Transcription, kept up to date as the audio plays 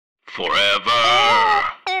Forever.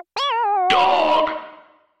 Dog.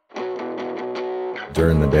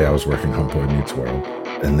 During the day, I was working Homeboy Meets World.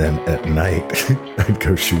 And then at night, I'd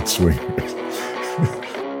go shoot swingers.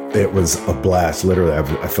 It was a blast. Literally,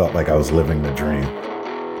 I felt like I was living the dream.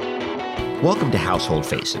 Welcome to Household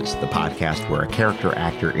Faces, the podcast where a character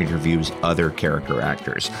actor interviews other character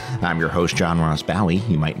actors. I'm your host, John Ross Bowie.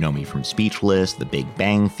 You might know me from Speechless, The Big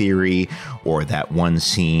Bang Theory, or that one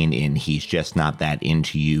scene in He's Just Not That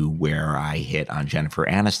Into You where I hit on Jennifer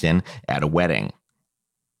Aniston at a wedding.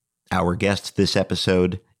 Our guest this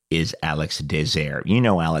episode is Alex Désert. You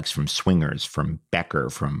know Alex from Swingers, from Becker,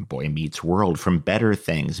 from Boy Meets World, from Better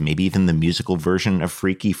Things, maybe even the musical version of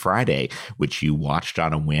Freaky Friday, which you watched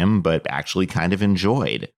on a whim but actually kind of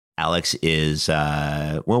enjoyed. Alex is,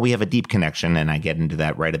 we have a deep connection, and I get into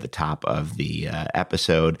that right at the top of the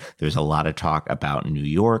episode. There's a lot of talk about New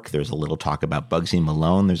York. There's a little talk about Bugsy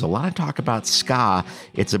Malone. There's a lot of talk about ska.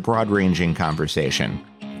 It's a broad-ranging conversation.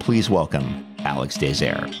 Please welcome Alex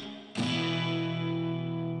Désert.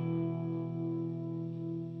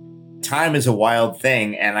 Time is a wild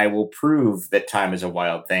thing, and I will prove that time is a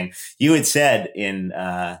wild thing. You had said in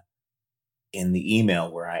the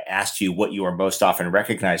email where I asked you what you are most often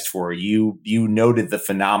recognized for, you noted the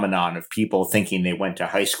phenomenon of people thinking they went to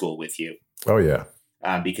high school with you. Oh, yeah.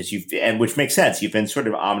 Because which makes sense. You've been sort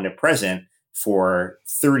of omnipresent for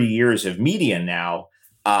 30 years of media now.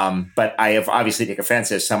 But I have obviously take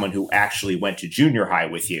offense as someone who actually went to junior high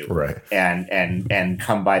with you. Right. And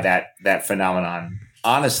come by that phenomenon.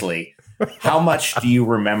 Honestly, how much do you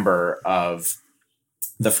remember of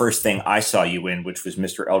the first thing I saw you in, which was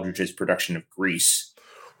Mr. Eldridge's production of Grease?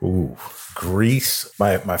 Ooh, Grease.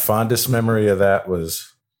 My fondest memory of that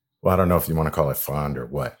was, well, I don't know if you want to call it fond or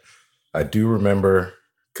what. I do remember,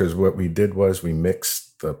 because what we did was we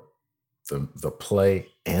mixed the play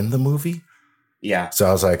and the movie. Yeah. So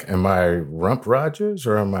I was like, am I Rump Rogers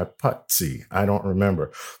or am I Putsy? I don't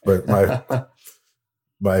remember. But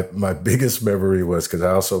my biggest memory was because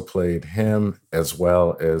I also played him as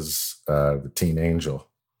well as the Teen Angel.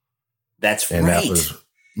 That's and right. And that was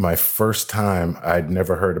my first time. I'd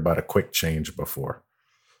never heard about a quick change before.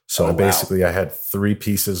 So I had 3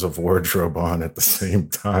 pieces of wardrobe on at the same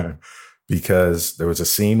time because there was a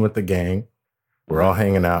scene with the gang. We're all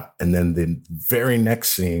hanging out. And then the very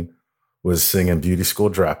next scene was singing Beauty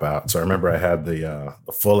School Dropout. So I remember I had the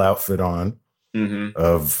full outfit on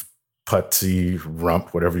of Putsy,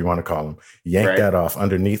 Rump, whatever you want to call him. Yanked that off.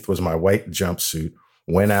 Underneath was my white jumpsuit.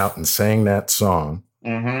 Went out and sang that song.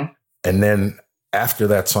 Mm-hmm. And then after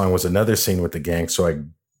that song was another scene with the gang. So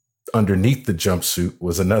underneath the jumpsuit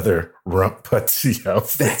was another Rump Putsy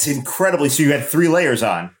outfit. That's incredibly. So you had 3 layers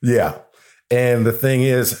on. Yeah. And the thing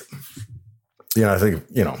is, I think,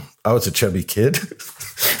 I was a chubby kid.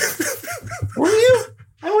 Were you?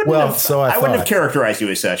 I wouldn't have characterized you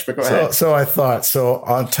as such, but go ahead. So I thought,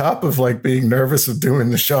 on top of like being nervous of doing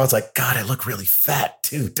the show, I was like, God, I look really fat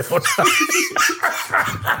too, don't I?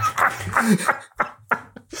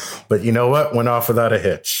 But you know what? Went off without a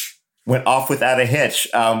hitch. What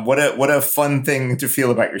a fun thing to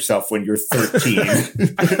feel about yourself when you're 13.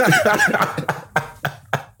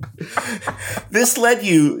 This led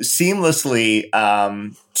you seamlessly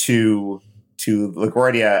to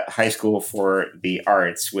LaGuardia High School for the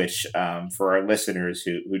Arts, which for our listeners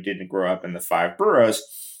who didn't grow up in the 5 boroughs,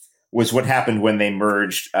 was what happened when they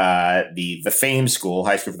merged the Fame School,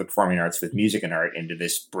 High School for the Performing Arts, with Music and Art into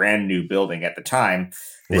this brand new building at the time.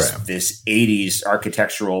 This 80s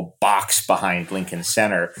architectural box behind Lincoln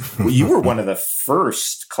Center. You were one of the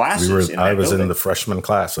first classes in that I was building. In the freshman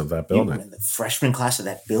class of that building. You were in the freshman class of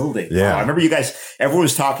that building. Yeah. Oh, I remember you guys, everyone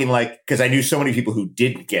was talking because I knew so many people who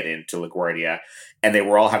didn't get into LaGuardia, and they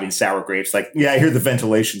were all having sour grapes. Like, yeah, I hear the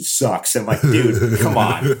ventilation sucks. I'm like, dude, come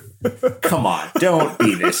on. Don't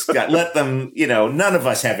be this guy. Let them, none of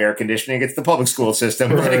us have air conditioning. It's the public school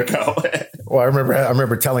system. Let it go. Well, I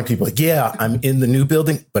remember telling people, like, yeah, I'm in the new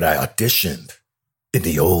building, but I auditioned in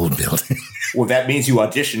the old building. Well, that means you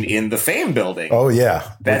auditioned in the Fame building. Oh,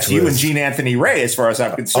 yeah. That's you and Gene Anthony Ray, as far as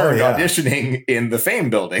I'm concerned, auditioning in the Fame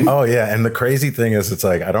building. Oh, yeah. And the crazy thing is, it's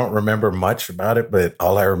like, I don't remember much about it, but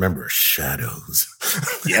all I remember is shadows.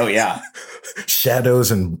 Oh, yeah.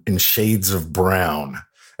 Shadows and shades of brown.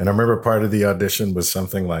 And I remember part of the audition was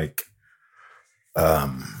something like,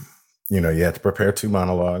 you had to prepare 2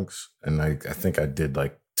 monologues. And I think I did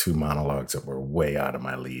like 2 monologues that were way out of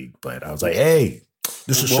my league. But I was like, hey,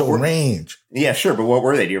 this is show range. Yeah, sure. But what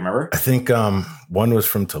were they? Do you remember? I think one was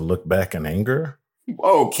from To Look Back in Anger.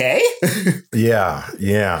 Okay. Yeah.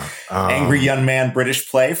 Angry Young Man British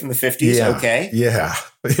play from the 50s. Yeah, okay. Yeah.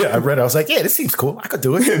 I read it. I was like, yeah, this seems cool. I could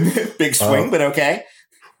do it. Big swing, but okay.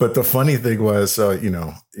 But the funny thing was,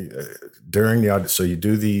 during the audition, so you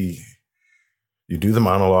do the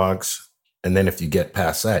monologues, and then if you get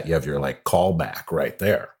past that, you have your like callback right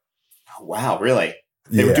there. Oh, wow, really?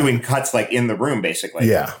 They were doing cuts like in the room, basically.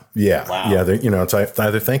 Yeah. Wow. Yeah. It's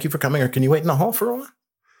either thank you for coming or can you wait in the hall for a while? Wow.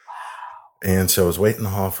 And so I was waiting in the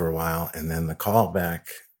hall for a while, and then the callback,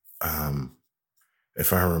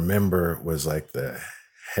 if I remember, was like the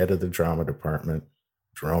head of the drama department,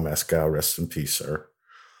 Jerome Escal, rest in peace, sir,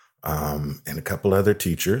 and a couple other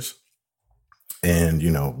teachers. And,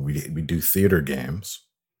 we do theater games.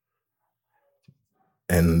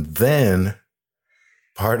 And then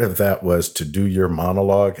part of that was to do your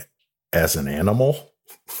monologue as an animal.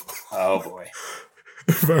 Oh, boy.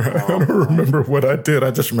 I don't remember what I did.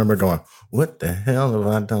 I just remember going, what the hell have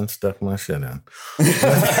I done stuck my shit in?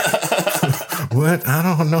 What?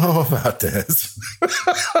 I don't know about this.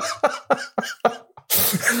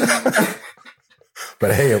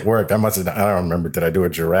 But hey, it worked. I don't remember. Did I do a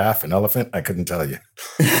giraffe, an elephant? I couldn't tell you.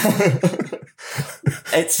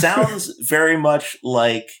 It sounds very much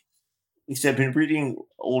like, I've been reading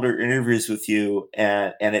older interviews with you,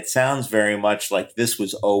 and it sounds very much like this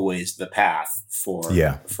was always the path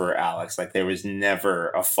for Alex. Like there was never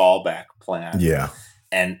a fallback plan. Yeah.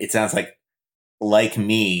 And it sounds like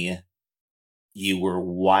me, you were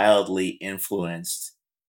wildly influenced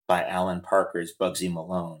by Alan Parker's Bugsy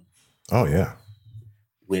Malone. Oh, yeah.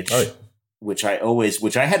 Which I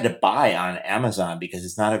had to buy on Amazon because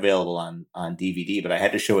it's not available on DVD, but I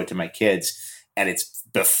had to show it to my kids, and it's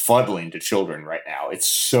befuddling to children right now. It's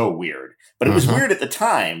so weird, but it was weird at the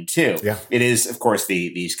time too. Yeah. It is, of course,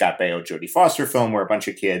 the Scott Baio, Jodie Foster film where a bunch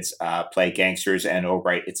of kids play gangsters, and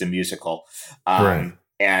it's a musical. Right.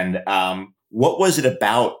 And what was it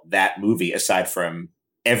about that movie, aside from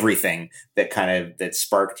everything that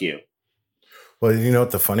sparked you? Well, you know what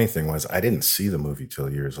the funny thing was? I didn't see the movie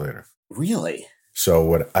till years later. Really?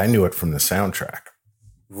 So I knew it from the soundtrack.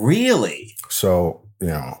 Really? So,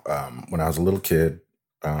 when I was a little kid,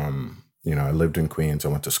 I lived in Queens. I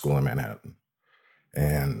went to school in Manhattan.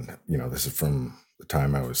 And, this is from the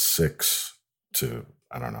time I was 6 to,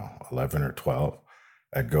 11 or 12.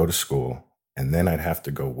 I'd go to school, and then I'd have to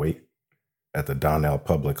go wait at the Donnell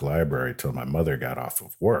Public Library till my mother got off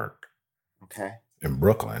of work. Okay. In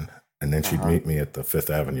Brooklyn. And then she'd meet me at the Fifth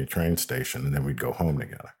Avenue train station, and then we'd go home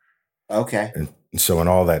together. Okay. And so in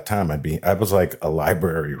all that time, I was like a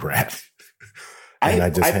library rat. And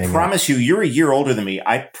I promise you, you're a year older than me.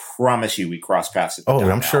 I promise you we crossed paths at the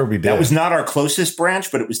Donnell. I'm sure we did. That was not our closest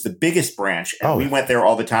branch, but it was the biggest branch. And we went there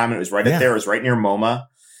all the time, and it was right up there. It was right near MoMA.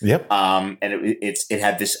 Yep. And it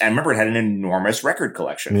had this, I remember it had an enormous record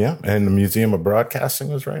collection. Yeah. And the Museum of Broadcasting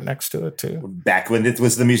was right next to it too. Back when it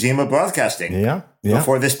was the Museum of Broadcasting. Yeah.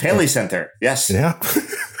 Before this Paley Center. Yes. Yeah.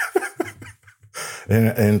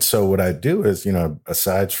 And so what I do is,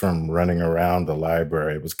 aside from running around the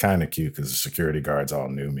library, it was kind of cute because the security guards all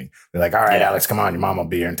knew me. They're like, all right, Alex, come on, your mom will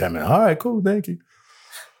be here in 10 minutes. All right, cool. Thank you.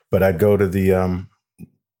 But I'd go to the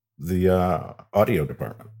audio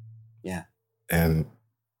department. Yeah. And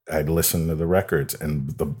I'd listen to the records, and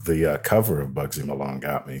the cover of Bugsy Malone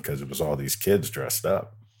got me because it was all these kids dressed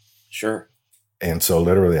up. Sure. And so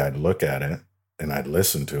literally I'd look at it and I'd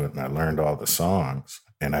listen to it, and I learned all the songs,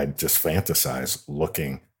 and I'd just fantasize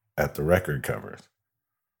looking at the record covers.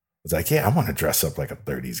 It's like, yeah, I want to dress up like a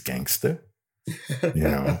 30s gangster,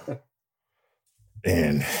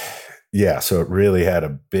 and yeah, so it really had a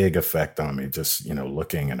big effect on me, just,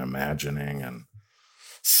 looking and imagining and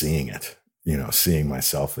seeing it. Seeing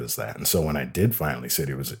myself as that. And so when I did finally see it,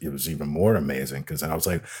 it was even more amazing, because I was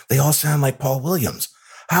like, they all sound like Paul Williams.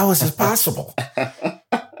 How is this possible?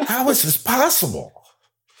 How is this possible?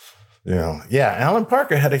 Alan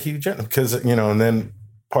Parker had a huge, because, and then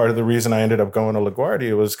part of the reason I ended up going to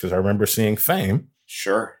LaGuardia was because I remember seeing Fame.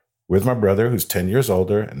 Sure. With my brother, who's 10 years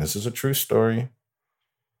older. And this is a true story.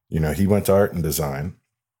 He went to art and design,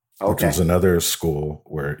 which is another school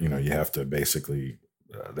where, you have to basically,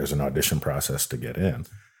 there's an audition process to get in.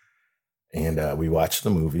 And we watched the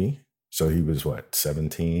movie. So he was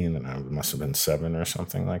 17, and I must have been 7 or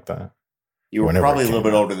something like that. You were probably a little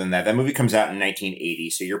bit older than that. That movie comes out in 1980,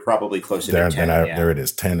 so you're probably closer to 10. There it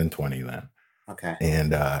is, 10 and 20 then. Okay.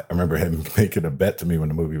 And I remember him making a bet to me when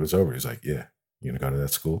the movie was over. He's like, yeah, you going to go to that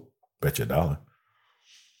school? Bet you $1.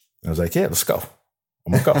 I was like, yeah, let's go.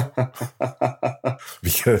 I'm going to go.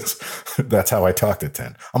 Because that's how I talked at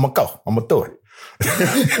 10. I'm going to go. I'm going to do it.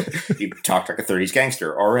 You talked like a 30s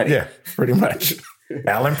gangster already. Yeah, pretty much.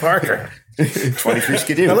 Alan Parker. 23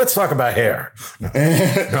 Skidoo. Now let's talk about hair. No,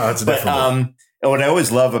 it's but And what I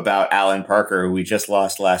always love about Alan Parker, who we just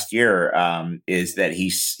lost last year, is that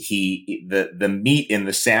the meat in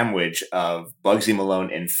the sandwich of Bugsy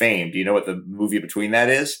Malone and Fame. Do you know what the movie between that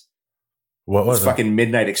is? What was it? Fucking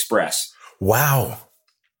Midnight Express. Wow.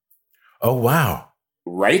 Oh, wow.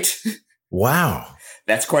 Right? Wow.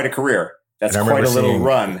 That's quite a career. That's quite a little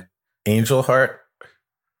run. Angel Heart.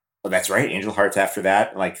 Oh, that's right. Angel Heart's after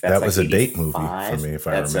that. That was a date movie for me, if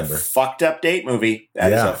I remember. That's a fucked up date movie.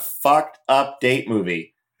 That is a fucked up date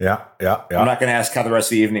movie. Yeah. I'm not going to ask how the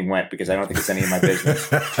rest of the evening went because I don't think it's any of my business.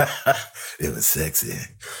 It was sexy.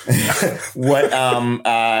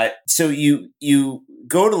 So you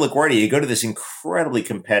go to LaGuardia, you go to this incredibly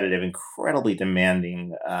competitive, incredibly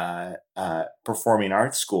demanding performing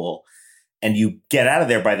arts school, and you get out of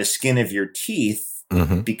there by the skin of your teeth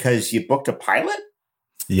because you booked a pilot?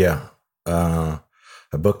 Yeah. I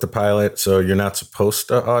booked a pilot, so you're not supposed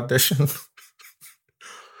to audition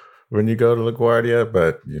when you go to LaGuardia,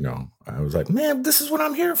 but I was like, man, this is what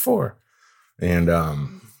I'm here for. And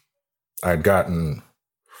I'd gotten,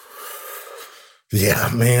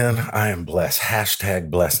 I am blessed. #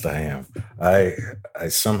 blessed I am. I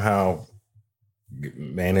somehow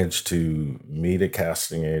managed to meet a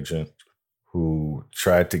casting agent who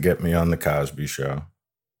tried to get me on the Cosby Show.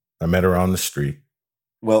 I met her on the street.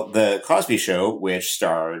 Well, the Cosby Show, which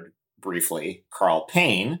starred briefly Carl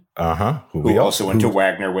Payne, who also went to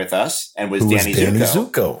Wagner with us, and was Danny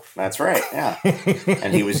Zuko. That's right, yeah.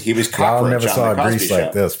 And he was cockroach Y'all never on saw the Cosby Grease Show.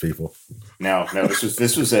 like this, people. No,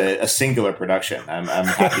 this was a singular production. I'm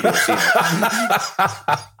happy to have seen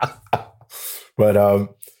it. But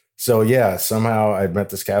somehow I met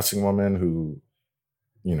this casting woman who,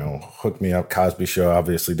 hooked me up. Cosby Show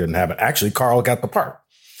obviously didn't have it. Actually, Carl got the part.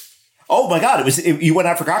 Oh my God! You went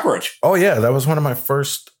out for Cockroach. Oh yeah, that was one of my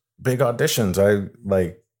first big auditions.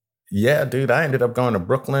 Dude, I ended up going to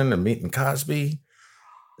Brooklyn and meeting Cosby.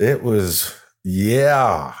 It was,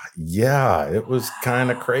 it was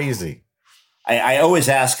kind of crazy. I always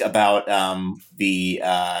ask about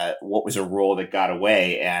what was a role that got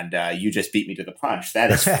away, and you just beat me to the punch.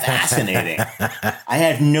 That is fascinating. I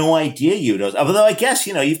had no idea you those. Although I guess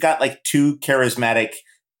you've got like two charismatic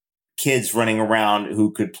kids running around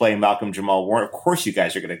who could play Malcolm Jamal Warner. Of course, you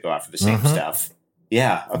guys are going to go after the same stuff.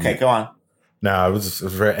 Yeah. Okay. Go on. No, it was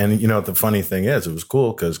very, and the funny thing is, it was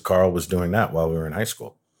cool because Carl was doing that while we were in high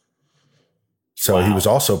school. So he was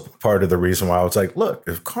also part of the reason why I was like, look,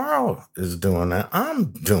 if Carl is doing that, I'm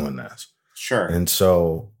doing this. Sure. And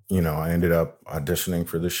so, I ended up auditioning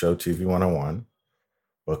for the show TV 101,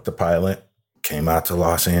 booked the pilot, came out to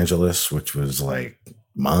Los Angeles, which was like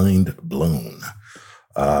mind blown.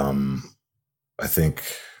 I think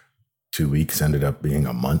 2 weeks ended up being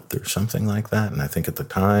a month or something like that. And I think at the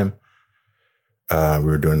time we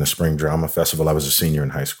were doing the Spring Drama Festival. I was a senior in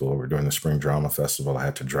high school. We were doing the Spring Drama Festival. I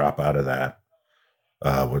had to drop out of that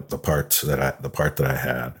with the part that I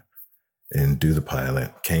had and do the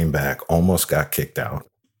pilot. Came back, almost got kicked out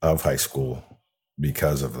of high school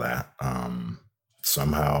because of that.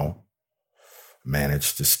 Somehow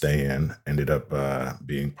managed to stay in, ended up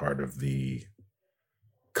being part of the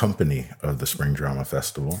company of the Spring Drama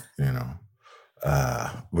Festival,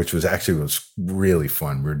 which was really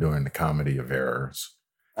fun. We were doing the Comedy of Errors.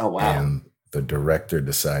 Oh, wow. And the director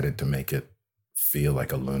decided to make it feel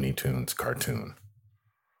like a Looney Tunes cartoon.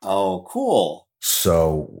 Oh, cool.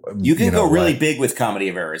 So you can go really big with Comedy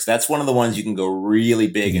of Errors. That's one of the ones you can go really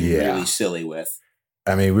big and really silly with.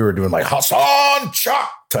 I mean, we were doing like Hassan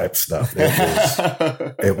Chuck type stuff.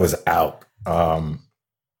 It was out. I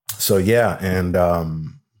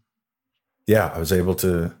was able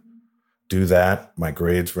to do that. My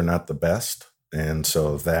grades were not the best. And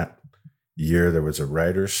so that year there was a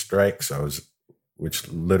writer's strike. So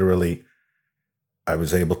I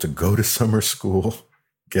was able to go to summer school,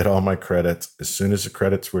 get all my credits. As soon as the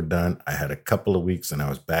credits were done, I had a couple of weeks and I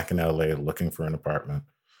was back in LA looking for an apartment,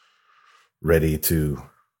 ready to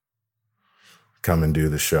come and do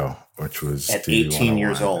the show, which was at 18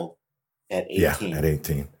 years old. At 18. Yeah, at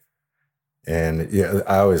 18. And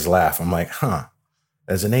I always laugh. I'm like,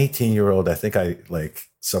 as an 18-year-old, I think I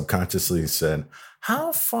subconsciously said,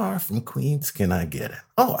 how far from Queens can I get it?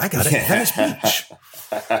 Oh, I got it at Venice Beach.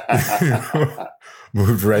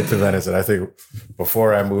 Moved right to Venice. And I think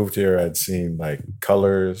before I moved here, I'd seen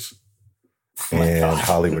Colors and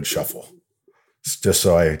Hollywood Shuffle. Just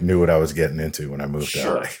so I knew what I was getting into when I moved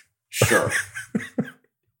to LA. Sure.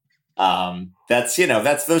 Those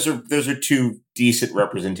are two decent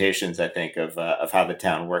representations, I think, of how the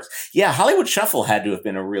town works. Yeah, Hollywood Shuffle had to have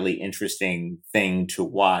been a really interesting thing to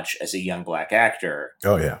watch as a young Black actor.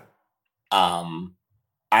 Oh yeah.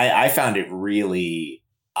 I found it really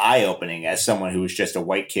eye-opening as someone who was just a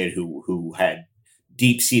white kid who had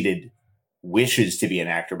deep-seated wishes to be an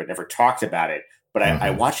actor but never talked about it. But I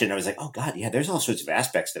watched it and I was like, oh God, yeah, there's all sorts of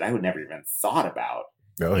aspects that I would never even thought about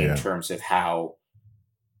in terms of how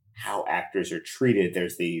actors are treated.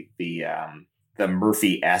 There's the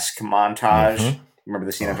Murphy-esque montage. Remember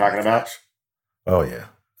the scene I'm talking about? Oh yeah.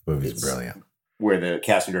 The movie's brilliant. Where the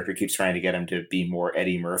casting director keeps trying to get him to be more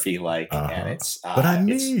Eddie Murphy-like. And it's but I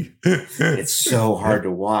need it's so hard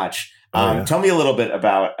to watch. Tell me a little bit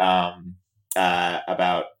about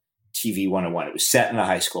TV 101. It was set in a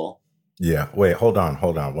high school. Yeah. Wait, hold on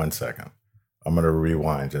 1 second. I'm going to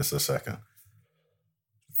rewind just a second.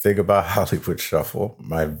 Think about Hollywood Shuffle.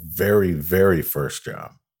 My very, very first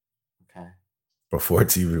job before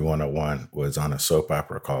TV 101 was on a soap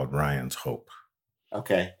opera called Ryan's Hope.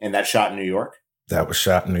 Okay. And that shot in New York? That was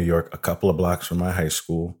shot in New York, a couple of blocks from my high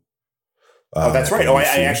school. Oh, that's right. ABC. Oh,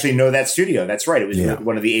 I actually know that studio. That's right. It was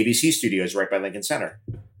one of the ABC studios right by Lincoln Center.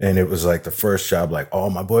 And it was like the first job, like all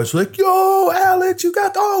my boys were like, yo, Alex, you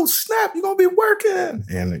got, oh, snap, you're going to be working.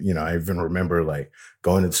 And, you know, I even remember like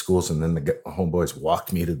going to the schools and then the homeboys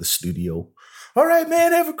walked me to the studio. All right,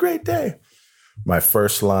 man, have a great day. My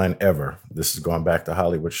first line ever, this is going back to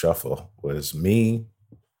Hollywood Shuffle, was me.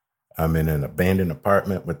 I'm in an abandoned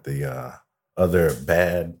apartment with the other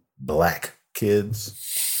bad black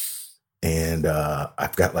kids. And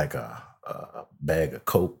I've got like a bag of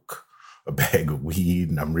Coke, a bag of weed,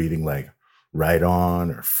 and I'm reading like Right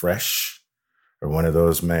On or Fresh or one of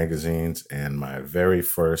those magazines. And my very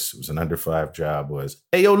first, it was an under 5 job, was,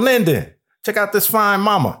 hey, yo, Lyndon, check out this fine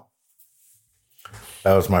mama.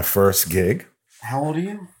 That was my first gig. How old are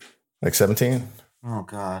you? Like 17. Oh,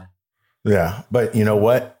 God. Yeah. But you know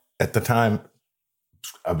what? At the time,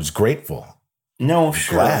 I was grateful. No,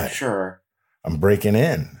 sure. I'm breaking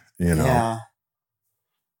in. You know, yeah.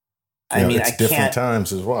 I mean, it's different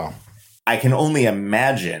times as well. I can only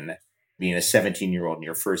imagine being a 17-year-old and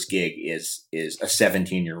your first gig is a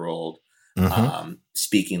 17-year-old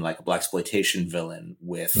speaking like a blaxploitation villain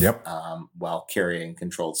with while carrying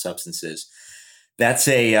controlled substances. That's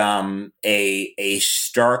a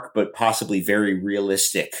stark but possibly very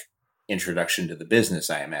realistic introduction to the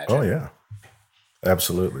business, I imagine. Oh yeah,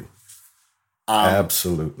 absolutely,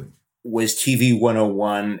 absolutely. Was TV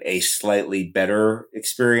 101 a slightly better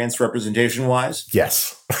experience representation-wise?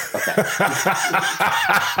 Yes. Okay.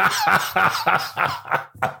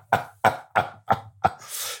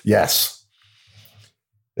 Yes.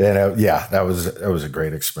 And that was a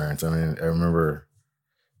great experience. I mean, I remember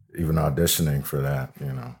even auditioning for that.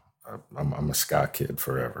 You know, I'm a ska kid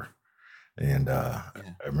forever. And I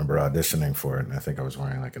remember auditioning for it, and I think I was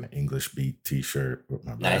wearing like an English Beat T-shirt with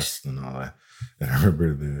my vest and all that. And I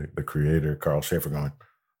remember the creator, Carl Schaefer, going,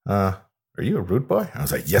 are you a rude boy? I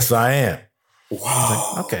was like, yes, I am. Wow. I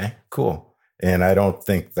was like, okay, cool. And I don't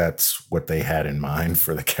think that's what they had in mind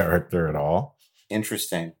for the character at all.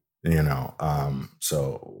 Interesting. You know,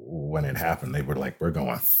 so when it happened, they were like, we're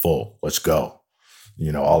going full. Let's go.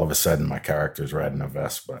 You know, all of a sudden my character's riding a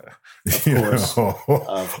Vespa,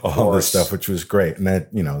 all this stuff, which was great. And that,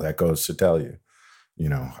 you know, that goes to tell you, you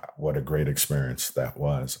know, what a great experience that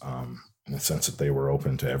was, in the sense that they were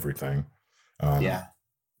open to everything. You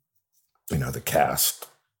know, the cast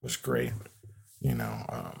was great, you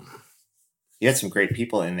know. You had some great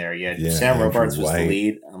people in there. You had Sam Robards was the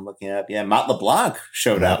lead. I'm looking up. Yeah, Matt LeBlanc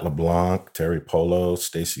showed up. Matt LeBlanc, Terry Polo,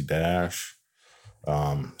 Stacey Dash.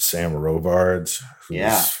 Sam Robards,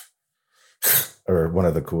 who's or one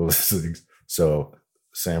of the coolest things. So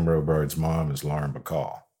Sam Robards' mom is Lauren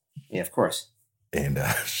Bacall. Yeah, of course. And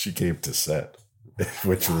she came to set,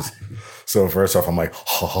 which was, so first off, I'm like,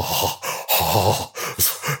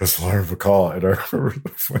 it's Lauren Bacall. And I remember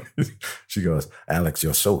she goes, Alex,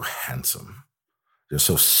 you're so handsome. You're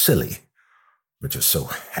so silly, but you're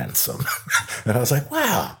so handsome. And I was like,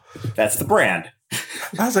 wow. That's the brand.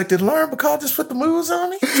 I was like, did Lauren Bacall just put the moves on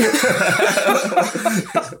me?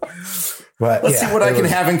 But Let's see what I can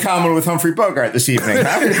have in common with Humphrey Bogart this evening.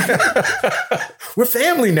 Huh? We're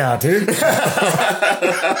family now, dude.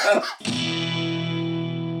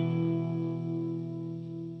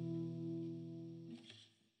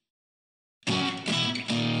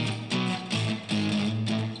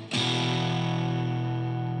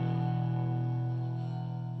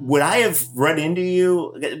 Would I have run into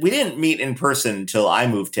you? We didn't meet in person until I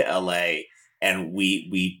moved to LA, and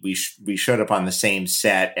we showed up on the same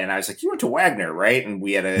set. And I was like, "You went to Wagner, right?" And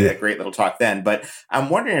we had a great little talk then. But I'm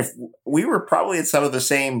wondering if we were probably at some of the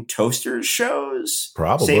same Toasters shows,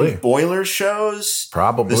 probably same Boiler shows,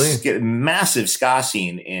 probably this massive ska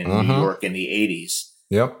scene in New York in the '80s.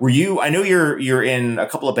 Yep. I know you're in a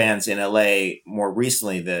couple of bands in LA more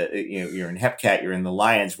recently. You're in Hepcat, you're in the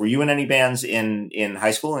Lions. Were you in any bands in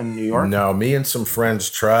high school in New York? No, me and some friends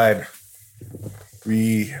tried.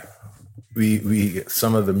 We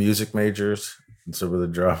some of the music majors and some of the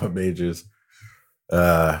drama majors.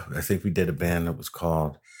 I think we did a band that was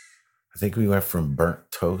called, I think we went from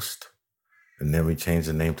Burnt Toast and then we changed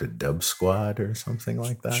the name to Dub Squad or something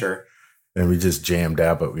like that. Sure. And we just jammed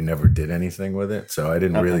out, but we never did anything with it. So I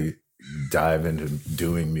didn't really dive into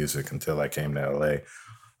doing music until I came to LA.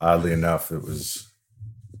 Oddly enough, that was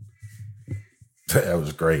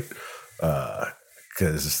great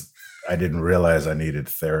because I didn't realize I needed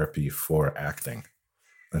therapy for acting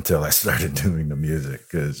until I started doing the music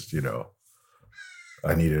because,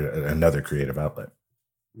 I needed another creative outlet.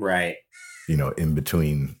 Right. In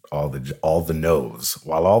between all the no's,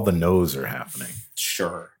 while all the no's are happening.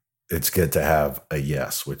 Sure. It's good to have a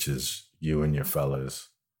yes, which is you and your fellas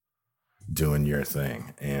doing your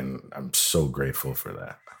thing. And I'm so grateful for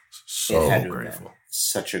that. So grateful.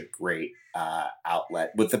 Such a great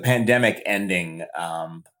outlet. With the pandemic ending,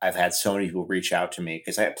 I've had so many people reach out to me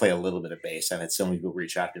because I play a little bit of bass. I've had so many people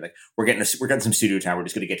reach out to me like, we're getting some studio time. We're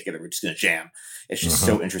just going to get together. We're just going to jam. It's just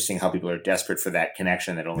so interesting how people are desperate for that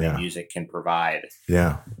connection that only music can provide.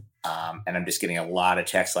 Yeah. And I'm just getting a lot of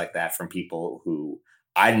texts like that from people who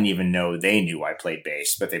I didn't even know they knew I played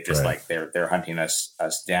bass, but they've just they're hunting us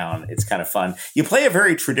down. It's kind of fun. You play a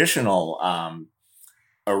very traditional,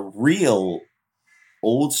 a real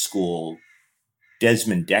old school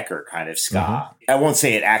Desmond Decker kind of ska. Mm-hmm. I won't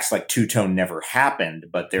say it acts like two-tone never happened,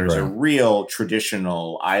 but there's a real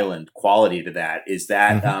traditional island quality to that. Is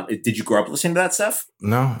that, did you grow up listening to that stuff?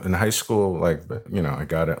 No, in high school, I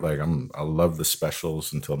got it. I love the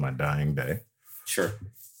specials until my dying day. Sure.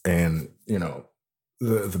 And,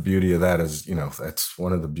 the beauty of that is, that's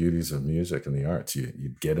one of the beauties of music and the arts.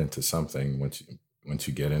 You get into something, once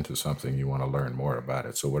you get into something, you want to learn more about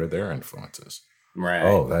it. So what are their influences? Right.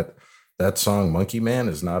 Oh, that song Monkey Man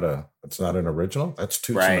it's not an original. That's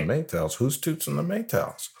Toots and the Maytals. Who's Toots and the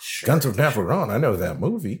Maytals? Sure. Guns of Navarone. I know that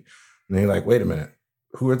movie. And you're like, wait a minute.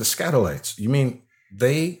 Who are the Scatolites? You mean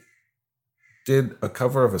they did a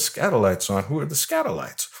cover of a Scatolite song? Who are the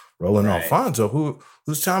Scatolites? Roland Alfonso.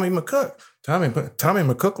 Who's Tommy McCook? Tommy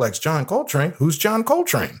McCook likes John Coltrane. Who's John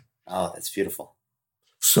Coltrane? Oh, that's beautiful.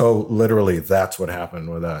 So literally, that's what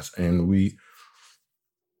happened with us, and we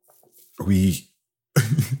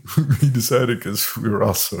decided because we were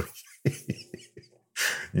also,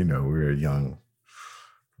 we were young,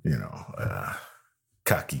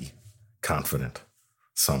 cocky, confident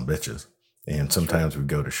some bitches, and sometimes we'd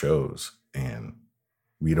go to shows and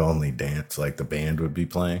we'd only dance like the band would be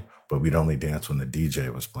playing. But we'd only dance when the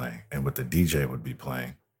DJ was playing. And what the DJ would be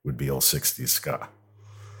playing would be old 60s ska.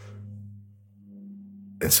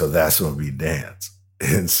 And so that's when we dance.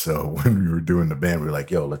 And so when we were doing the band, we were like,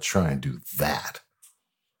 yo, let's try and do that.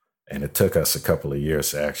 And it took us a couple of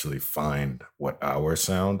years to actually find what our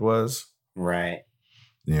sound was. Right.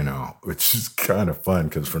 Which is kind of fun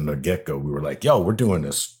because from the get-go, we were like, yo, we're doing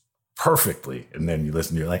this perfectly. And then you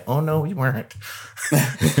listen, you're like, oh no, we weren't.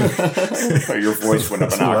 Your voice went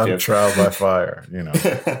up an octave. A lot of trial by fire,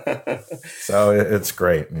 So it's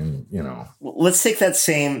great. And let's take that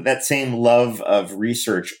same love of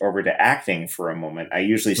research over to acting for a moment. I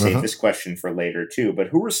usually save this question for later too, but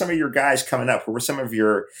who were some of your guys coming up? Who were some of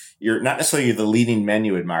your not necessarily the leading men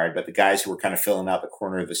you admired, but the guys who were kind of filling out the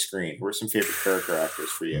corner of the screen? Who were some favorite character actors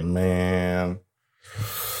for you? Man,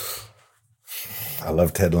 I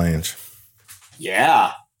love Ted Lange.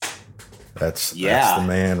 Yeah. That's the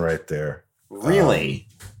man right there. Really?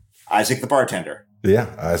 Isaac the bartender.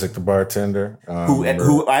 Yeah, Isaac the bartender.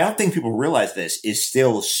 Who I don't think people realize this, is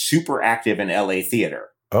still super active in LA theater.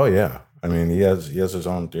 Oh, yeah. I mean, he has his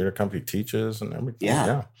own theater company, teaches and everything.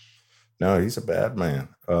 Yeah. No, he's a bad man.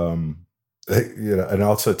 And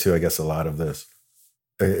also, too, I guess a lot of this,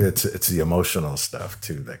 it's the emotional stuff,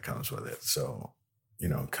 too, that comes with it. So,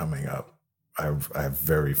 coming up, I have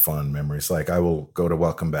very fond memories. Like I will go to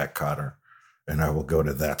Welcome Back, Kotter, and I will go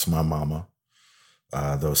to That's My Mama,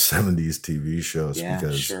 those 70s TV shows,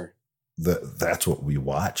 because that's what we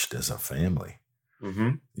watched as a family,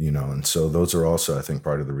 and so those are also, I think,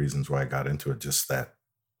 part of the reasons why I got into it. Just that,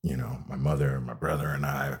 my mother and my brother and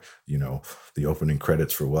I, the opening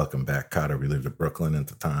credits for Welcome Back, Kotter, we lived in Brooklyn at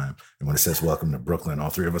the time. And when it says Welcome to Brooklyn, all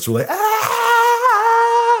three of us were like,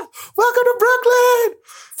 welcome to Brooklyn.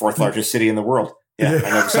 Fourth largest city in the world. Yeah, I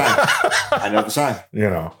know the song. I know the song.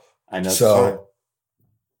 I know the song.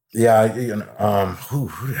 Yeah, who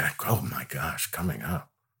did I? Oh my gosh, coming up.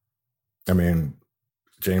 I mean,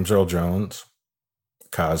 James Earl Jones,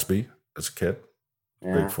 Cosby as a kid.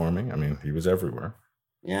 big for me. I mean, he was everywhere.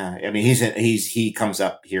 Yeah, I mean, he comes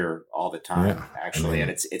up here all the time, actually,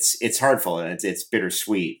 and it's heartful and it's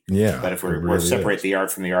bittersweet. Yeah, but if we're separate the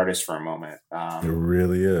art from the artist for a moment, it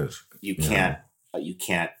really is. You can't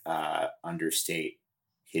understate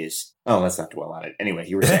his. Oh, let's not dwell on it. Anyway,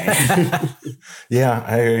 you were saying. Yeah,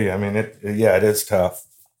 I hear you. I mean, it is tough.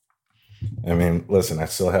 I mean, listen, I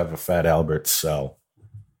still have a Fat Albert cell.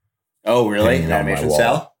 Oh, really? An animation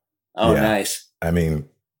cell? Oh, yeah. Nice. I mean,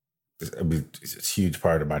 it's a huge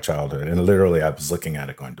part of my childhood. And literally, I was looking at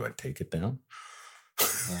it going, do I take it down?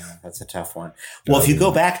 Yeah, that's a tough one. Well, if you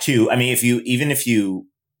go back to, I mean, if you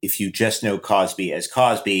just know Cosby as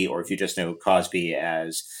Cosby, or if you just know Cosby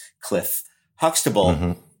as Cliff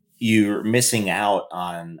Huxtable, you're missing out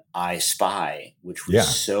on I Spy, which was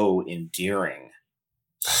so endearing,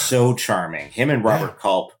 so charming. Him and Robert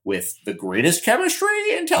Culp with the greatest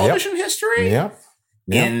chemistry in television history. Yeah.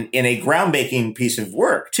 In a groundbreaking piece of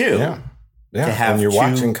work too. Yeah. And you're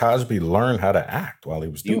watching Cosby learn how to act while he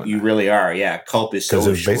was doing it. You really are. Yeah. Culp is so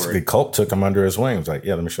assured. Because basically Culp took him under his wing. He was like,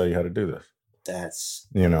 yeah, let me show you how to do this. That's,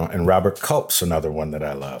 and Robert Culp's another one that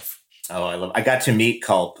I love. Oh, I got to meet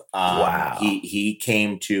Culp. Wow. He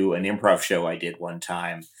came to an improv show I did one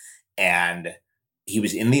time, and he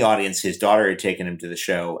was in the audience. His daughter had taken him to the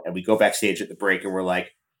show, and we go backstage at the break and we're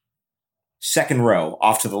like, second row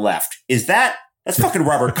off to the left. That's fucking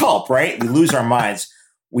Robert Culp, right? We lose our minds.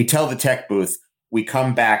 We tell the tech booth. We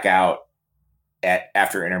come back out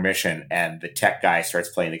after intermission, and the tech guy starts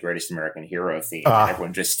playing the Greatest American Hero theme. And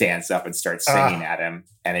everyone just stands up and starts singing at him.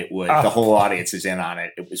 And the whole audience is in on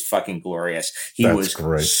it. It was fucking glorious. He was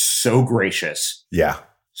great. So gracious. Yeah.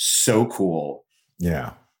 So cool.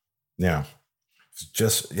 Yeah. Yeah.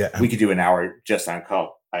 We could do an hour just on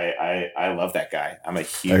Culp. I love that guy. I'm a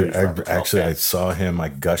huge I saw him. I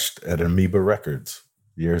gushed at Amoeba Records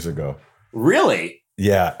years ago. Really?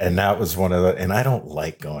 Yeah, and that was one of the. And I don't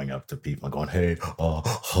like going up to people and going, "Hey,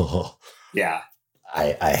 yeah."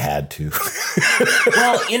 I had to.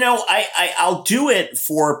 Well, I'll do it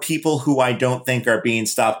for people who I don't think are being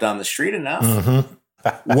stopped on the street enough.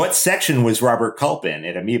 What section was Robert Culp in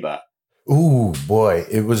at Amoeba? Ooh, boy,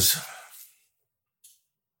 it was.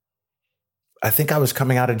 I think I was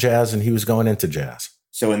coming out of jazz and he was going into jazz.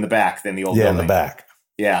 So in the back, then the old building. In the back.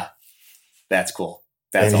 Yeah. That's cool.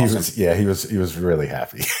 That's awesome. He was really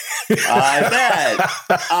happy.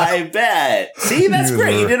 I bet. See, that's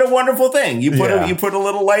great. You did a wonderful thing. You put a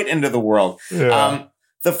little light into the world. Yeah.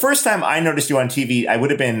 The first time I noticed you on TV, I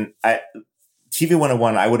would have been TV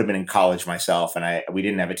 101. I would have been in college myself, and we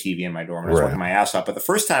didn't have a TV in my dorm. And I was working my ass off. But the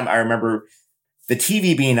first time I remember the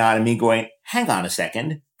TV being on and me going, "Hang on a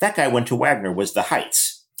second. That guy went to Wagner," was The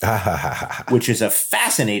Heights, which is a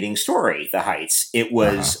fascinating story. The Heights. It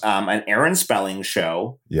was an Aaron Spelling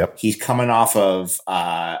show. Yep. He's coming off of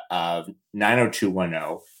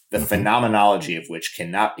 90210, the phenomenology of which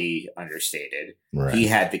cannot be understated. Right. He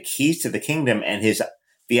had the keys to the kingdom, and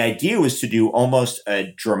the idea was to do almost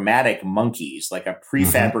a dramatic Monkees, like a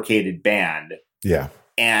prefabricated band. Yeah.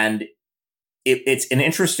 And it's an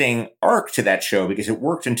interesting arc to that show because it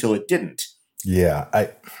worked until it didn't. Yeah, I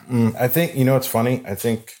think, it's funny. I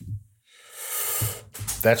think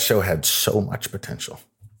that show had so much potential.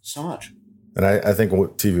 So much. And I think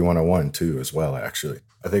TV 101 too, as well, actually.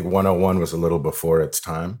 I think 101 was a little before its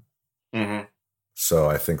time. Mm-hmm.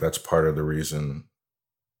 So I think that's part of the reason,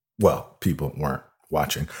 well, people weren't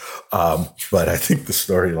watching. But I think the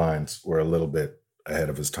storylines were a little bit ahead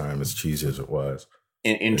of his time, as cheesy as it was.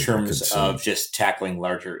 In terms of just tackling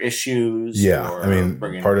larger issues? Yeah. I mean,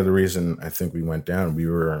 part of the reason I think we went down, we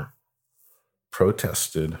were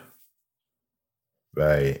protested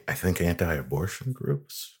by, I think, anti-abortion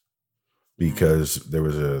groups, because there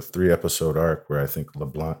was a 3-episode arc where I think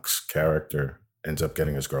LeBlanc's character ends up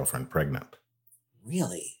getting his girlfriend pregnant.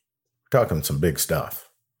 Really? We're talking some big stuff.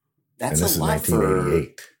 That's a lot for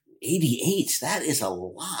 1988. 88. That is a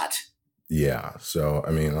lot. Yeah. So,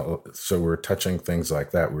 I mean, we're touching things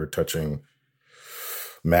like that. We're touching,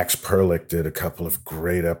 Max Perlich did a couple of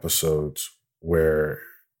great episodes where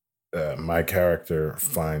my character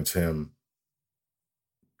finds him.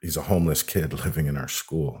 He's a homeless kid living in our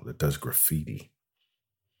school that does graffiti.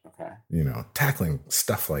 Okay. Tackling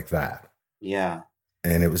stuff like that. Yeah.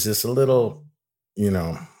 And it was just a little,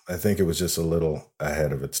 I think it was just a little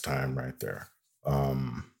ahead of its time right there.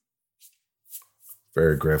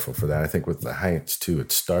 Very grateful for that. I think with The Heights too,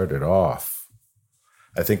 it started off,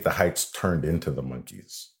 I think The Heights turned into the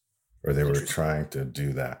Monkees, or they were trying to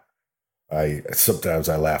do that. Sometimes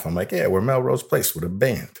I laugh. I'm like, yeah, we're Melrose Place with a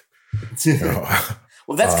band.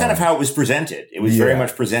 Well, that's kind of how it was presented. It was very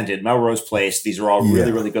much presented. Melrose Place. These are all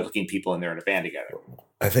really, really good looking people, and they're in a band together.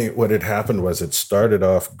 I think what had happened was it started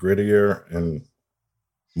off grittier and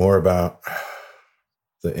more about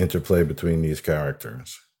the interplay between these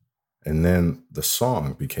characters. And then the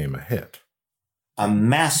song became a hit. A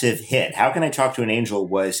massive hit. How Can I Talk to an Angel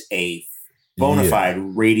was a bona fide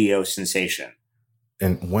radio sensation.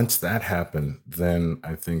 And once that happened, then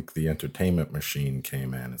I think the entertainment machine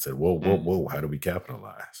came in and said, whoa, how do we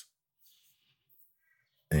capitalize?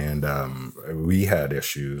 And we had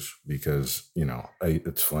issues because,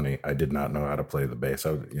 it's funny. I did not know how to play the bass.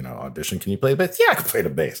 I would, audition, can you play the bass? Yeah, I can play the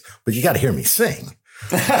bass, but you got to hear me sing.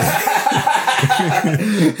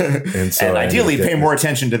 and ideally pay more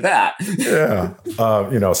attention to that.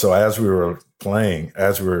 So as we were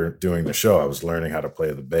doing the show, I was learning how to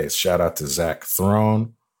play the bass. Shout out to Zach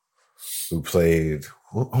Throne, who played,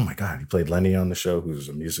 he played Lenny on the show, who's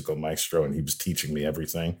a musical maestro, and he was teaching me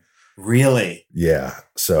everything. Really? Yeah.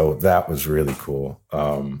 So that was really cool.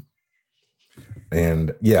 So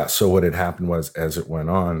what had happened was, as it went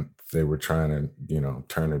on, they were trying to,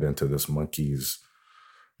 turn it into this Monkees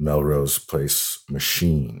Melrose Place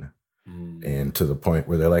machine. And to the point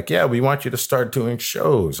where they're like, yeah, we want you to start doing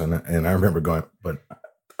shows. And I remember going, but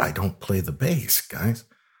I don't play the bass, guys.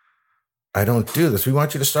 I don't do this. We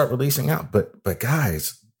want you to start releasing out. But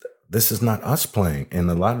guys, this is not us playing. And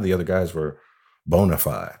a lot of the other guys were bona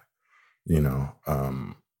fide,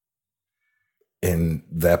 and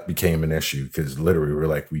that became an issue because literally we're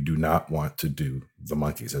like, we do not want to do the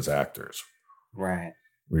Monkees as actors. Right.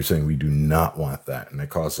 We're saying we do not want that. And it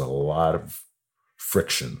caused a lot of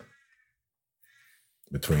friction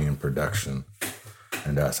between production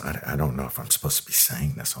and us. I don't know if I'm supposed to be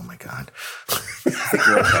saying this. Oh my God. I think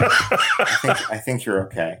you're okay. I think you're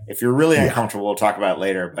okay. If you're really uncomfortable, we'll talk about it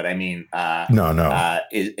later. But I mean, no.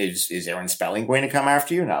 Is Aaron Spelling going to come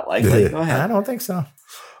after you? Not likely. Go ahead. I don't think so.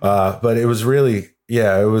 But it was really,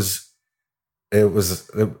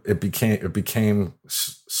 it became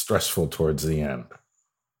stressful towards the end.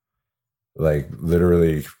 Like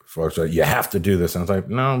literally folks are like, you have to do this. And I was like,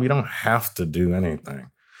 no, we don't have to do anything.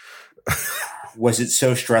 Was it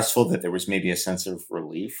so stressful that there was maybe a sense of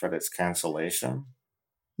relief at its cancellation?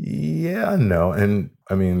 Yeah, no. And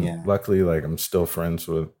I mean, luckily, like I'm still friends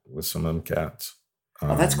with some of them cats.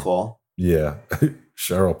 That's cool. Yeah.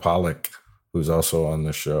 Cheryl Pollack, who's also on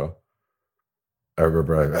the show. I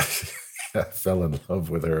remember I fell in love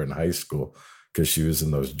with her in high school because she was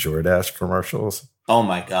in those Jordache commercials. Oh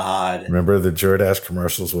my God. Remember the Jordache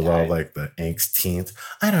commercials with all like the angst teens?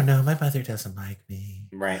 I don't know. My mother doesn't like me.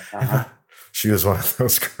 Right. Uh-huh. She was one of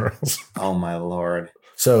those girls. Oh my Lord.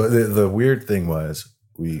 So the weird thing was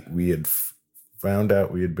we had found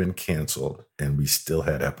out we had been canceled and we still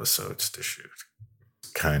had episodes to shoot.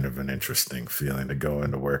 Kind of an interesting feeling to go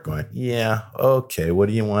into work going, yeah, okay, what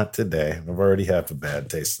do you want today? I've already had a bad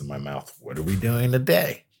taste in my mouth. What are we doing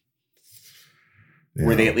today?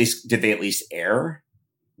 Did they at least air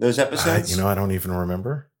those episodes? I don't even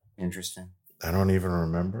remember. Interesting. I don't even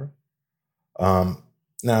remember.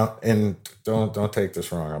 Now, and don't take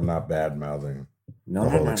this wrong. I'm not bad mouthing the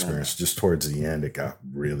whole experience. Just towards the end, it got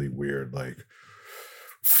really weird, like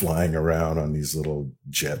flying around on these little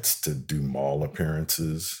jets to do mall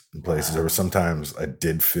appearances in places. Wow. There were sometimes I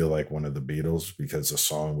did feel like one of the Beatles because the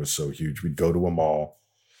song was so huge. We'd go to a mall,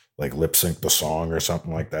 like lip sync the song or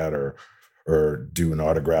something like that, or do an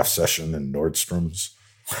autograph session in Nordstrom's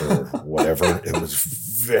or whatever. It was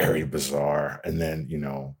very bizarre. And then,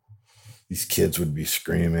 these kids would be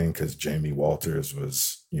screaming because Jamie Walters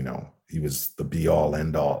was, he was the be all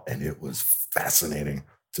end all. And it was fascinating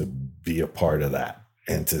to be a part of that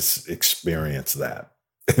and to experience that.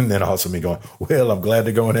 And then also me going, well, I'm glad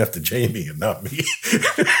they're going after Jamie and not me.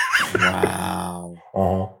 Wow.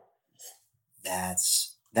 Uh-huh.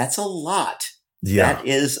 That's a lot. Yeah. That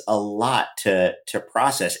is a lot to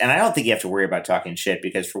process. And I don't think you have to worry about talking shit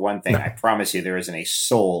because for one thing, I promise you there isn't a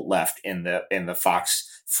soul left in the Fox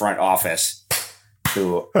front office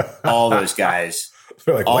who all those guys,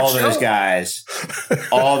 like, all those guys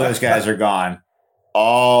are gone.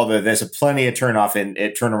 There's plenty of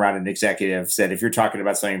turnaround and executive said, if you're talking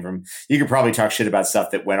about something you could probably talk shit about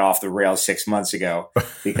stuff that went off the rails 6 months ago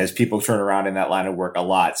because people turn around in that line of work a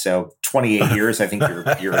lot. So 28 years, I think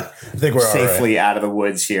you're safely out of the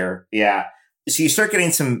woods here. Yeah. So you start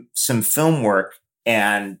getting some film work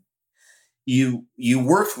and you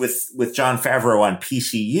worked with Jon Favreau on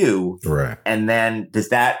PCU. Right. And then does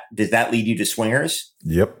that lead you to Swingers?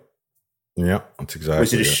 Yep. Yeah, that's exactly.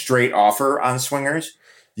 Was it a straight offer on Swingers?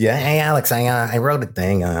 Yeah. Hey, Alex, I wrote a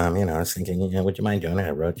thing. I was thinking, would you mind doing it?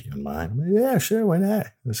 I wrote you in mine. Like, yeah, sure. Why not?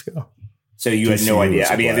 Let's go. So you had no idea.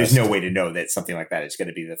 I mean, there's no way to know that something like that is going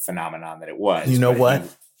to be the phenomenon that it was. You know what?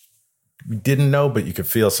 didn't know, but you could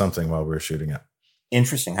feel something while we were shooting it.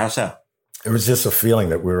 Interesting. How so? It was just a feeling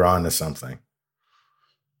that we were on to something.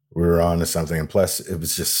 And plus, it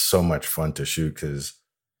was just so much fun to shoot because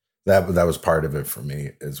that was part of it for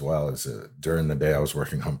me as well. As during the day, I was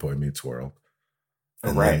working on Boy Meets World.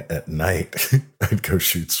 And then at night, I'd go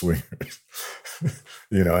shoot swingers.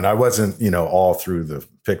 And I wasn't, all through the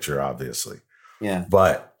picture, obviously. Yeah.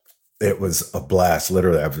 But it was a blast.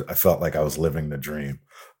 Literally, I felt like I was living the dream.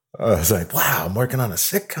 I was like, wow, I'm working on a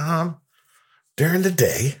sitcom during the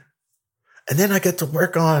day. And then I get to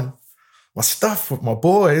work on my stuff with my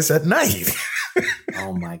boys at night.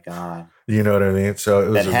 Oh my God. You know what I mean? So it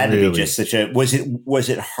was that had to be just such a, was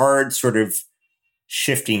it hard sort of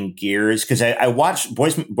shifting gears? Cause I watched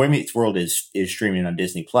Boy Meets World is streaming on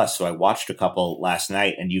Disney Plus. So I watched a couple last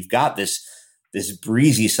night, and you've got this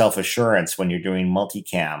breezy self-assurance when you're doing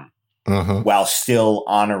multicam while still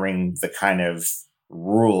honoring the kind of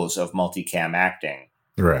rules of multicam acting.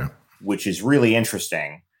 Right. Which is really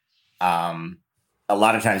interesting. A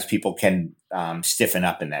lot of times people can stiffen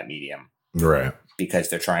up in that medium, right? Because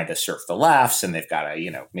they're trying to surf the laughs, and they've got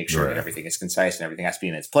to, make sure that everything is concise and everything has to be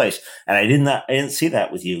in its place. And I didn't see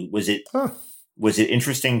that with you. Was it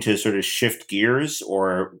interesting to sort of shift gears,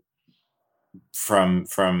 or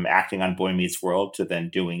from acting on Boy Meets World to then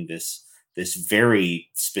doing this very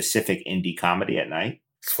specific indie comedy at night?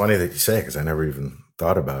 It's funny that you say it, because I never even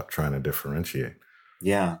thought about trying to differentiate.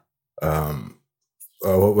 Yeah.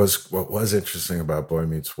 What was interesting about Boy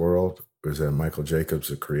Meets World was that Michael Jacobs,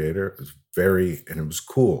 the creator, was and it was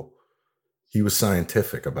cool. He was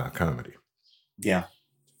scientific about comedy. Yeah.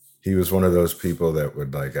 He was one of those people that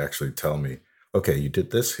would actually tell me, okay, you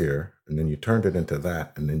did this here, and then you turned it into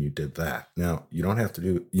that, and then you did that. Now, you don't have to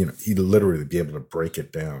do, he'd literally be able to break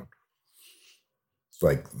it down. It's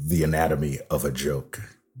like the anatomy of a joke.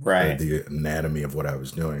 Right. The anatomy of what I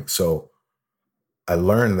was doing. So I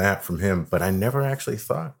learned that from him, but I never actually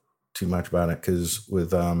thought too much about it, because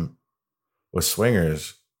with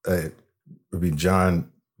Swingers,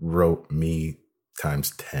 John wrote me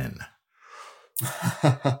times 10.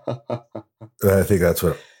 I think that's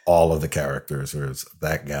what all of the characters are, is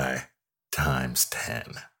that guy times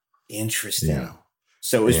 10. Interesting.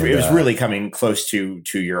 So it was really coming close to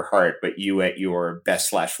your heart, but you at your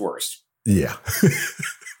best/worst. Yeah.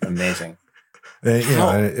 Amazing.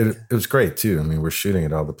 And, it was great too. I mean, we're shooting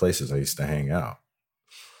at all the places I used to hang out.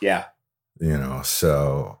 Yeah.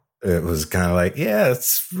 So it was kind of like, yeah,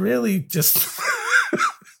 it's really just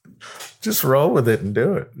roll with it and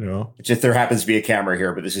do it. Just there happens to be a camera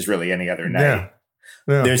here, but this is really any other night. Yeah.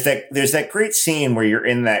 Yeah. There's that great scene where you're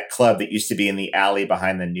in that club that used to be in the alley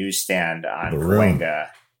behind the newsstand on Cahuenga.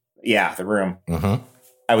 Yeah, The Room. Mm-hmm.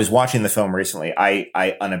 I was watching the film recently.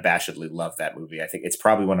 I unabashedly love that movie. I think it's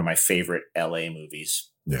probably one of my favorite LA movies.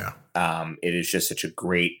 Yeah. It is just such a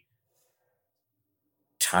great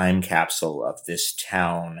time capsule of this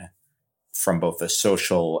town from both a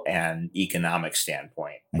social and economic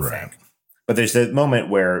standpoint, I think. But there's the moment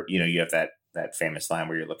where, you have that famous line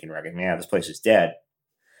where you're looking around and, yeah, this place is dead.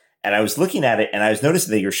 And I was looking at it, and I was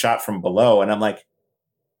noticing that you're shot from below, and I'm like,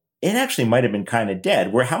 it actually might have been kind of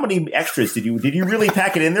dead. How many extras did you really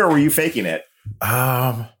pack it in there, or were you faking it?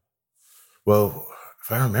 Well,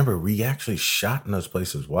 if I remember, we actually shot in those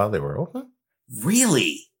places while they were open.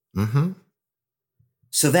 Really? Mm-hmm.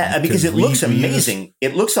 So that, because it looks amazing.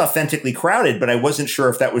 It looks authentically crowded, but I wasn't sure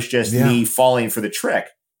if that was just me falling for the trick.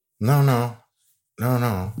 No.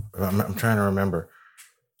 I'm trying to remember.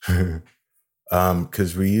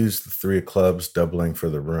 Because we used the 3 clubs doubling for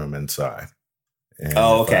the room inside. And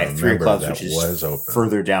okay. 3 clubs, which was open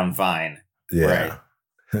further down Vine. Yeah.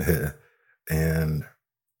 Right. And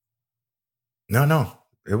no,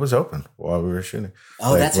 it was open while we were shooting.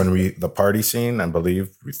 Oh, that's when the party scene, I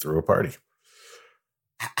believe we threw a party.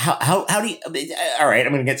 How do you, all right,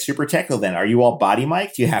 I'm going to get super technical then. Are you all body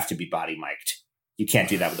mic'd? You have to be body mic'd. You can't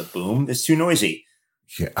do that with a boom. That's too noisy.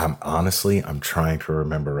 Yeah, I'm trying to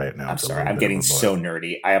remember right now. I'm sorry. I'm getting so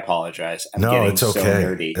nerdy. I apologize. It's okay. So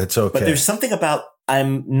nerdy. It's okay. But there's something about,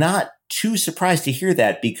 I'm not too surprised to hear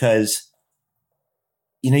that, because,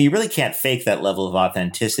 you really can't fake that level of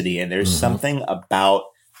authenticity. And there's something about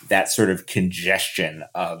that sort of congestion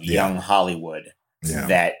of young Hollywood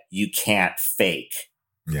that you can't fake.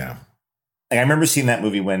 Yeah. Like, I remember seeing that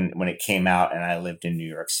movie when it came out, and I lived in New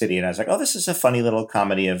York City, and I was like, oh, this is a funny little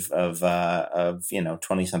comedy of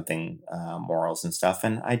 20-something morals and stuff.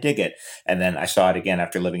 And I dig it. And then I saw it again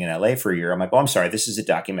after living in LA for a year. I'm like, oh, I'm sorry. This is a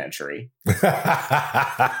documentary.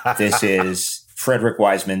 This is Frederick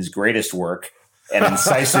Wiseman's greatest work, an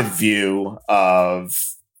incisive view of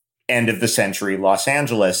end of the century Los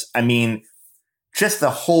Angeles. I mean, just the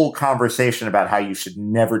whole conversation about how you should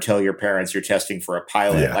never tell your parents you're testing for a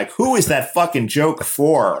pilot. Yeah. Like, who is that fucking joke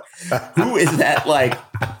for? Who is that? Like,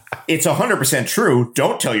 it's 100% true.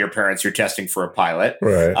 Don't tell your parents you're testing for a pilot.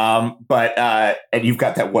 Right. And you've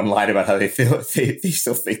got that one line about how they feel they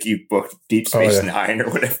still think you booked Deep Space Nine or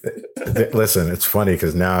whatever. Listen, it's funny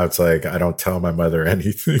because now it's like I don't tell my mother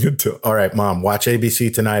anything until, all right, Mom, watch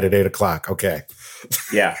ABC tonight at 8:00. Okay.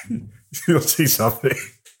 Yeah. You'll see something.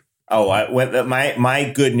 Oh,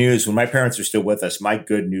 my good news, when my parents are still with us, my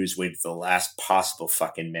good news waited to the last possible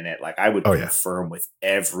fucking minute. Like, I would confirm with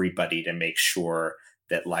everybody to make sure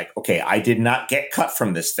that, like, okay, I did not get cut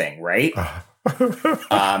from this thing, right?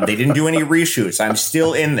 They didn't do any reshoots. I'm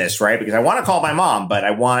still in this, right? Because I want to call my mom, but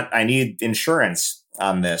I need insurance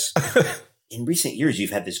on this. In recent years,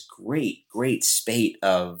 you've had this great spate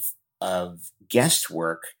of guest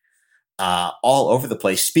work all over the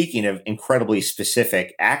place. Speaking of incredibly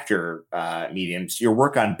specific actor mediums, your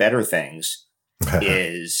work on Better Things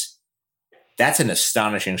that's an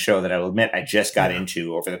astonishing show that I will admit I just got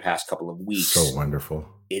into over the past couple of weeks. So wonderful.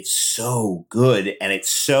 It's so good. And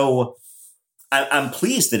it's so, I'm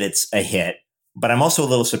pleased that it's a hit, but I'm also a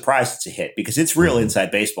little surprised it's a hit because it's real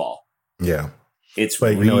inside baseball. Yeah.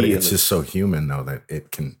 But you know, it's just so human though, that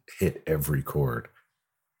it can hit every chord.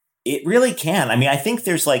 It really can. I mean, I think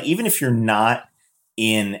there's like, even if you're not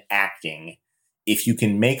in acting, if you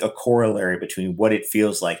can make a corollary between what it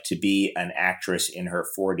feels like to be an actress in her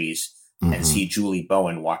 40s and see Julie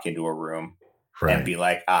Bowen walk into a room and be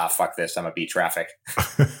like, fuck this, I'm going to beat traffic.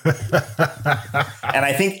 And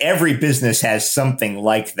I think every business has something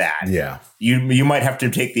like that. Yeah. You might have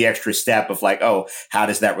to take the extra step of like, oh, how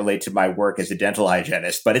does that relate to my work as a dental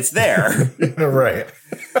hygienist? But it's there. Right.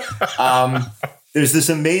 There's this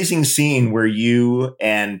amazing scene where you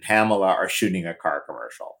and Pamela are shooting a car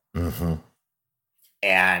commercial.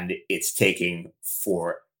 And it's taking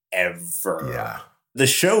forever. Yeah. The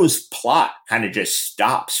show's plot kind of just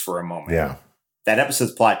stops for a moment. Yeah. That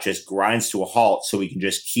episode's plot just grinds to a halt so we can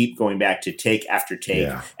just keep going back to take after take.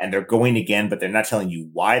 Yeah. And they're going again, but they're not telling you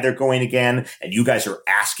why they're going again. And you guys are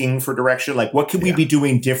asking for direction. Like, what could we be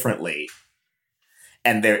doing differently?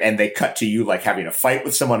 And they cut to you like having a fight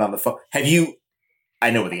with someone on the phone. I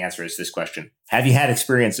know what the answer is to this question. Have you had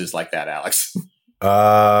experiences like that, Alex?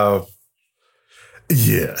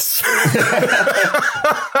 Yes.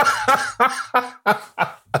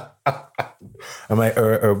 I'm like,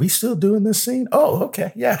 are we still doing this scene? Oh,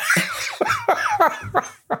 okay. Yeah.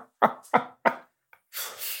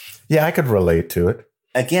 Yeah, I could relate to it.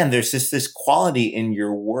 Again, there's just this quality in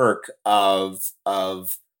your work of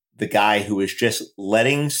the guy who is just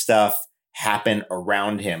letting stuff happen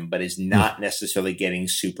around him, but is not necessarily getting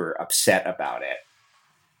super upset about it.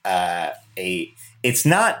 It's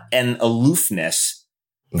not an aloofness.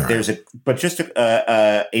 Right. But just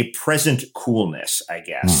a present coolness, I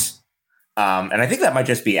guess. And I think that might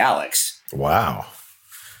just be Alex. Wow.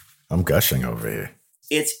 I'm gushing over here.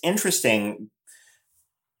 It's interesting.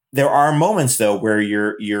 There are moments though where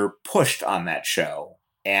you're pushed on that show,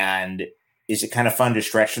 and is it kind of fun to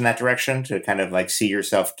stretch in that direction to kind of like see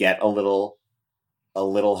yourself get a little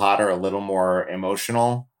hotter, a little more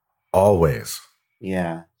emotional? Always.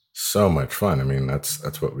 Yeah. So much fun. I mean,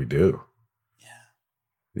 that's what we do.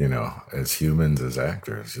 You know, as humans, as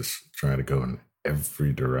actors, just trying to go in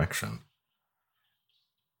every direction.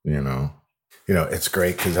 You know, it's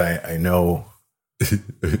great because I know, I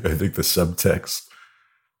think the subtext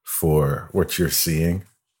for what you're seeing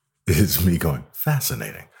is me going,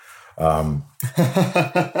 fascinating.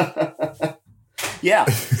 Yeah,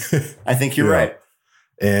 I think you're right.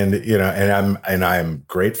 And, and I'm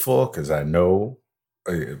grateful because I know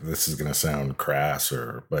this is going to sound crass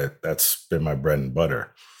but that's been my bread and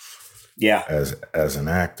butter. Yeah. As an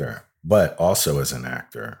actor, but also as an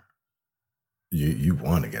actor, you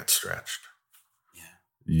want to get stretched. Yeah.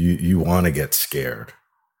 You want to get scared.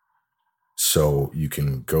 So you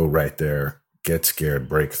can go right there, get scared,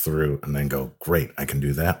 break through, and then go, great, I can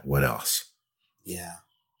do that. What else? Yeah.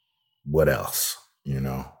 What else?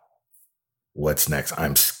 What's next?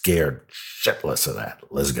 I'm scared shitless of that.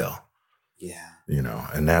 Let's go. Yeah.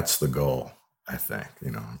 And that's the goal, I think,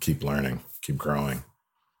 keep learning, keep growing.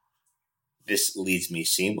 This leads me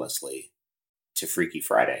seamlessly to Freaky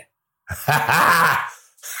Friday.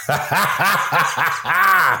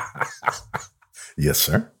 Yes,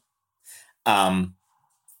 sir.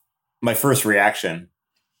 My first reaction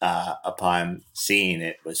upon seeing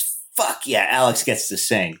it was, fuck yeah, Alex gets to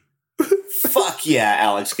sing. Fuck yeah,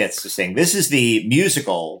 Alex gets to sing. This is the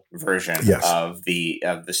musical version of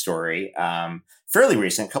the story. Fairly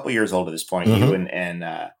recent, a couple years old at this point. You and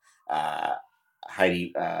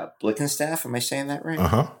Heidi Blickenstaff. Am I saying that right?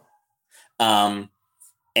 Uh-huh.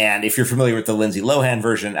 And if you're familiar with the Lindsay Lohan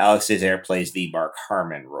version, Alex Désert plays the Mark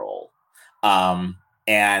Harmon role. And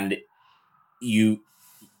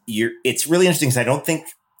it's really interesting because I don't think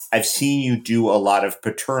I've seen you do a lot of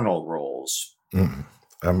paternal roles.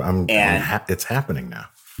 It's happening now.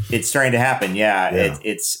 It's starting to happen. Yeah.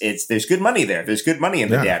 It's there's good money there. There's good money in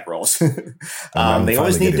the dad roles. They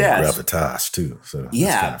always need dads. Gravitas too. So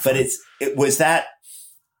yeah, but it was that.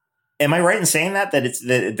 Am I right in saying that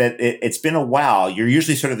it's been a while? You're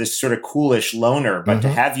usually sort of this sort of coolish loner, but to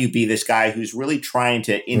have you be this guy who's really trying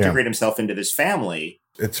to integrate himself into this family.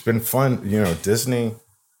 It's been fun, Disney,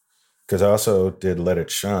 because I also did Let It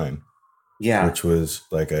Shine. Yeah. Which was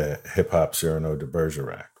like a hip hop Cyrano de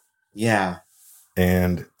Bergerac. Yeah.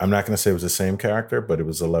 And I'm not going to say it was the same character, but it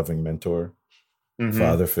was a loving mentor,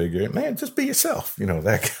 father figure. Man, just be yourself,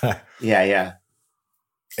 that guy. Yeah, yeah.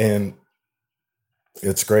 And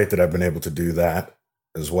it's great that I've been able to do that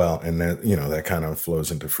as well. And then, that kind of flows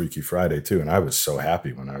into Freaky Friday too. And I was so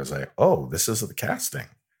happy when I was like, oh, this is the casting.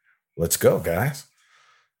 Let's go, guys.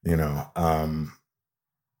 It's,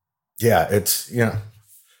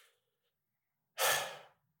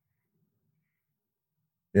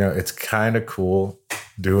 it's kind of cool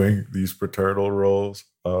doing these paternal roles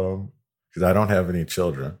because I don't have any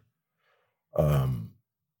children.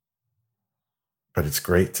 But it's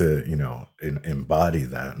great to, embody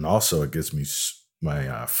that. And also it gives me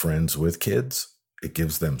my friends with kids. It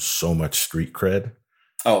gives them so much street cred.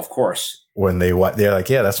 Oh, of course. When they're like,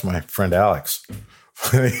 yeah, that's my friend Alex.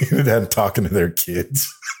 Them talking to their kids.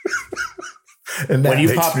 And when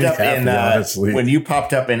you popped up when you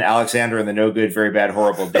popped up in Alexander and the No Good, Very Bad,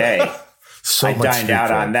 Horrible Day, I dined out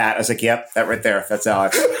on that. I was like, yep, that right there. That's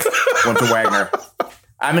Alex. Went to Wagner.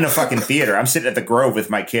 I'm in a fucking theater. I'm sitting at the Grove with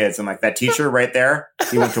my kids. I'm like, that teacher right there,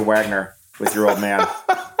 he went to Wagner with your old man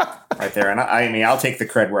right there. And I'll take the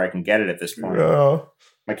cred where I can get it at this point.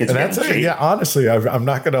 My kids are getting honestly, I'm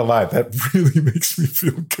not going to lie. That really makes me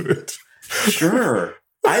feel good. Sure.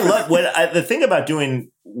 I love the thing about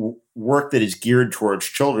doing work that is geared towards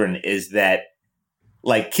children is that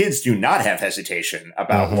like kids do not have hesitation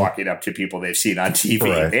about walking up to people they've seen on TV.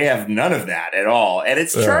 Right. They have none of that at all. And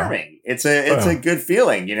it's charming. It's a good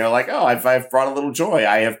feeling, like, oh, I've brought a little joy.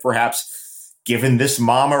 I have perhaps given this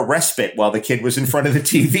mom a respite while the kid was in front of the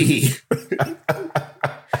TV.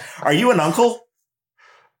 Are you an uncle?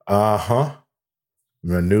 Uh-huh.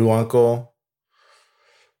 I'm a new uncle.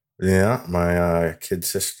 Yeah, my kid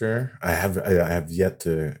sister. I have yet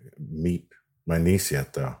to meet my niece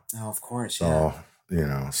yet, though. Oh, of course. So,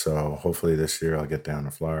 so hopefully this year I'll get down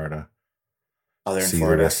to Florida. Oh, they're in see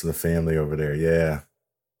Florida. The rest of the family over there. Yeah.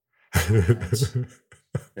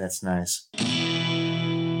 That's nice.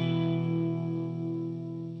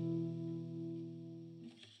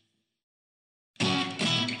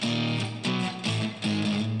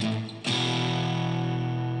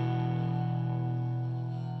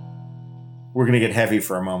 We're going to get heavy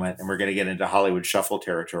for a moment and we're going to get into Hollywood Shuffle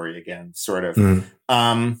territory again, sort of.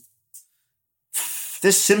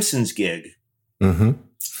 This Simpsons gig,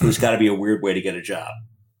 who's got to be a weird way to get a job.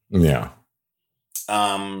 Yeah.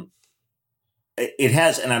 It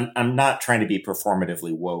has, and I'm not trying to be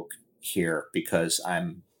performatively woke here because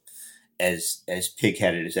I'm as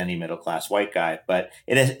pig-headed as any middle-class white guy, but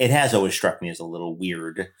it has always struck me as a little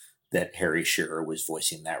weird that Harry Shearer was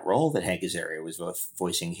voicing that role, that Hank Azaria was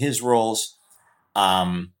voicing his roles.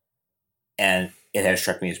 And it has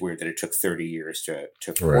struck me as weird that it took 30 years to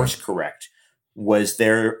course correct. Was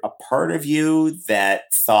there a part of you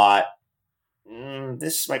that thought,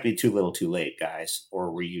 this might be too little too late, guys?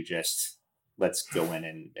 Or were you just, let's go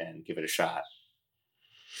in and give it a shot?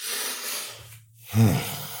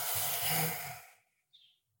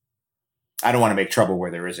 I don't want to make trouble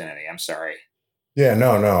where there isn't any. I'm sorry. Yeah,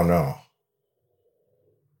 no.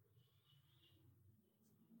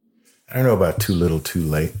 I don't know about too little too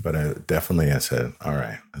late, but I definitely said, all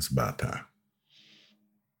right, it's about time.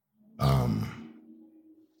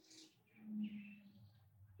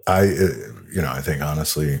 I think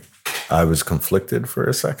honestly, I was conflicted for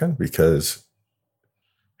a second because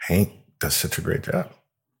Hank does such a great job.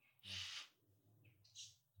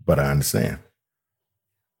 But I understand.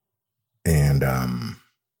 And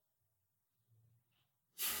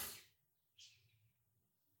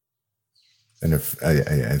if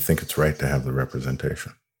I think it's right to have the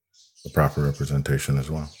representation, the proper representation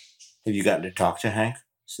as well. Have you gotten to talk to Hank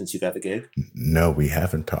since you got the gig? No, we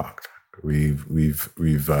haven't talked. We've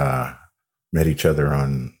met each other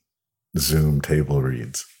on Zoom table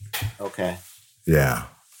reads. Okay. Yeah.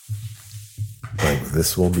 Like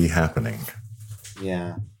this will be happening.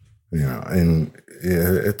 Yeah. And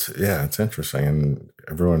it's interesting. And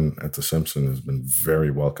everyone at the Simpsons has been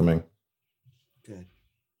very welcoming, good,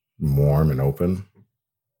 warm and open.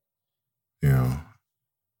 And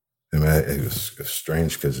it was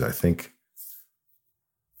strange because I think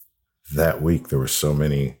that week there were so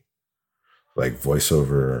many like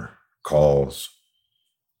voiceover calls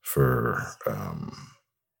for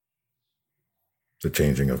the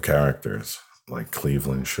changing of characters, like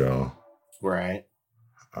Cleveland show. Right.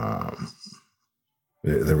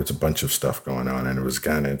 There was a bunch of stuff going on, and it was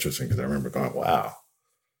kind of interesting because I remember going, wow,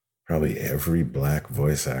 probably every Black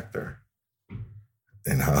voice actor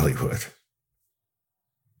in Hollywood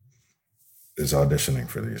is auditioning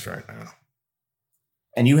for these right now.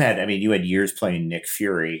 And you had years playing Nick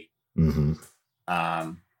Fury. Mm-hmm.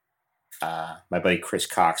 My buddy Chris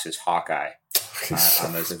Cox is Hawkeye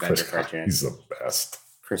on those Avenger cartoons. He's the best.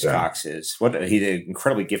 Chris Cox is he's an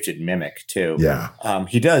incredibly gifted mimic too. Yeah.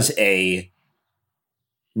 He does a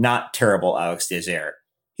not terrible Alex Désert.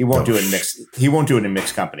 He won't do it in mixed. He won't do it in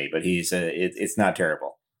mixed company, but it's not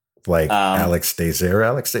terrible. Like Alex Désert, or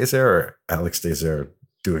Alex Désert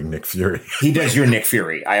doing Nick Fury. He does your Nick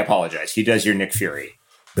Fury. I apologize. He does your Nick Fury.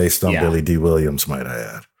 Based on Billy D. Williams, might I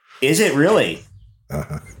add. Is it really?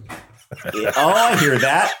 Uh-huh. I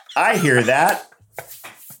hear that.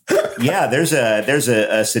 Yeah, there's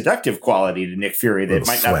a seductive quality to Nick Fury that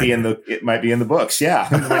might not be in the books. Yeah,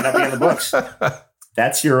 it might not be in the books.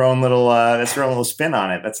 That's your own little spin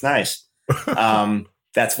on it. That's nice.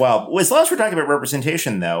 That's wild. As long as we're talking about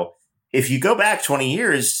representation, though, if you go back 20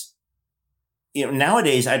 years,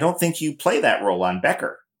 nowadays I don't think you play that role on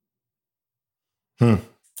Becker.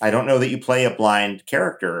 I don't know that you play a blind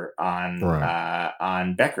character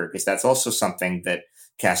on Becker, because that's also something that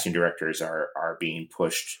casting directors are being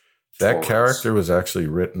pushed. That towards. Character was actually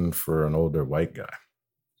written for an older white guy.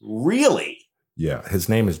 Really? Yeah, his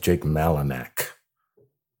name is Jake Malinak.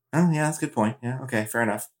 Oh, yeah, that's a good point. Yeah, okay, fair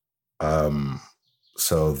enough.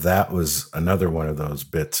 So that was another one of those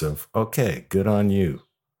bits of, okay, good on you.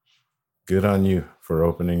 Good on you for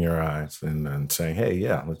opening your eyes and saying, hey,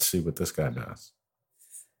 yeah, let's see what this guy does.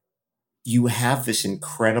 You have this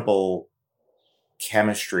incredible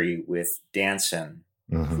chemistry with Danson,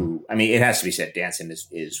 who, it has to be said, Danson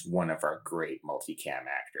is one of our great multicam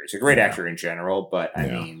actors, a great actor in general, but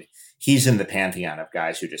he's in the pantheon of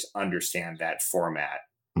guys who just understand that format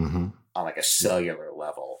on like a cellular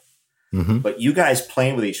level. But you guys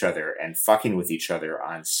playing with each other and fucking with each other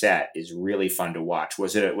on set is really fun to watch.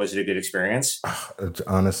 Was it a good experience? It's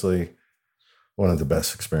honestly one of the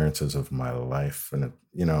best experiences of my life. And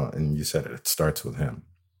and you said it starts with him.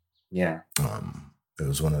 Yeah. It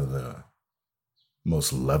was one of the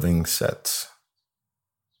most loving sets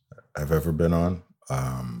I've ever been on.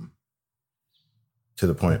 To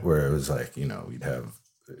the point where it was like, we'd have,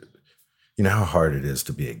 how hard it is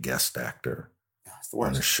to be a guest actor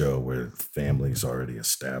on a show where the family's already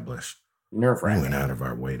established. Nerve-wracking. We went out of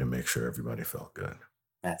our way to make sure everybody felt good.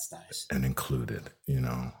 That's nice. And included, it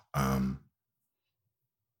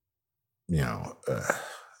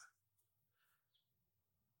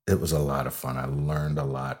was a lot of fun. I learned a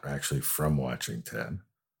lot actually from watching Ted,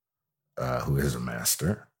 who is a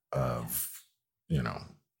master of,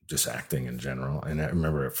 just acting in general. And I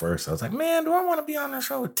remember at first I was like, man, do I want to be on the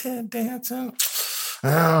show with Ted Danson? I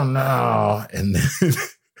don't know. And then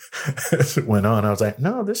as it went on, I was like,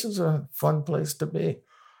 no, this is a fun place to be.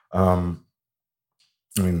 The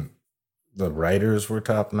writers were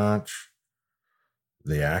top notch.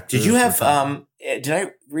 The actors. Did you have, did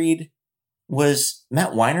I read, was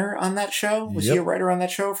Matt Weiner on that show? Was he a writer on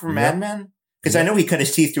that show for Mad Men? Because I know he cut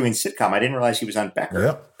his teeth doing sitcom. I didn't realize he was on Becker.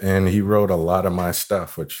 Yep. And he wrote a lot of my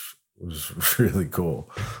stuff, which was really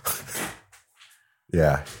cool.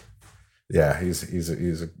 Yeah. Yeah,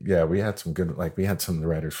 we had some good, we had some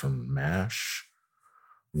writers from MASH.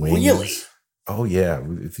 Wings. Really? Oh, yeah.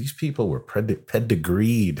 These people were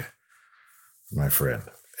pedigreed, my friend.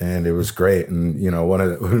 And it was great. And,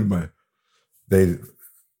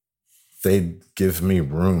 they'd give me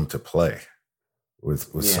room to play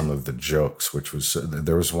with some of the jokes, which was,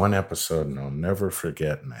 there was one episode, and I'll never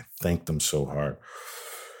forget, and I thanked them so hard.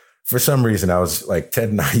 For some reason, I was like, Ted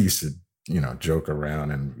and I used to, joke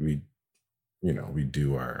around, and we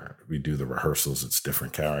do the rehearsals. It's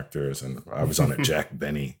different characters. And I was on a Jack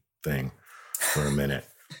Benny thing for a minute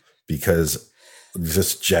because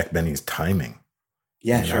just Jack Benny's timing.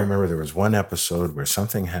 Yeah, and sure. I remember there was one episode where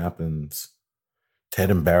something happens.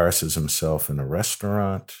 Ted embarrasses himself in a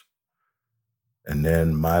restaurant. And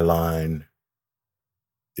then my line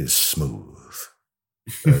is smooth.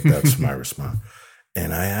 That's my response.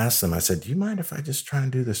 And I asked them, I said, do you mind if I just try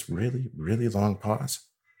and do this really, really long pause?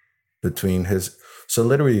 between his. So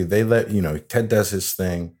literally, they Ted does his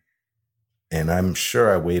thing, and I'm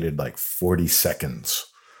sure I waited like 40 seconds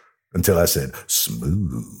until I said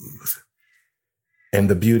smooth. And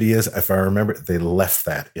the beauty is, if I remember, they left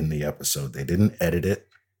that in the episode. They didn't edit it.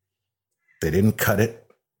 They didn't cut it.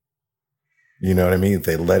 You know what I mean?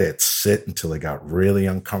 They let it sit until it got really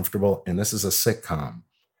uncomfortable. And this is a sitcom.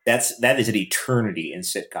 That is an eternity in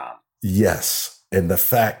sitcom. Yes. And the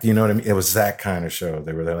fact, you know what I mean? It was that kind of show.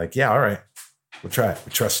 They're like, yeah, all right, we'll try it.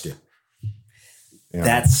 We trust you.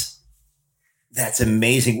 That's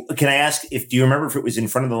amazing. Can I ask do you remember if it was in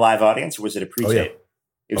front of the live audience or was it a pre-tape? Oh, yeah.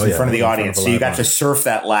 It was in front of the audience. So you got to surf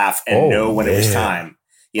that laugh and know when it was time.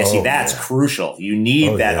 Yeah, see, that's crucial. You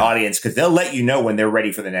need that audience because they'll let you know when they're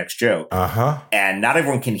ready for the next joke. Uh-huh. And not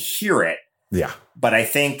everyone can hear it. Yeah. But I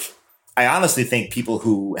honestly think people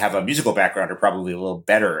who have a musical background are probably a little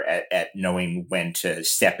better at knowing when to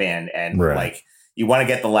step in and like you want to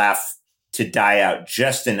get the laugh to die out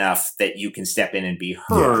just enough that you can step in and be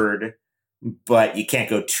heard, but you can't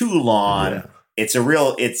go too long. Yeah.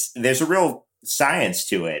 There's a real science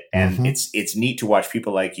to it. And it's neat to watch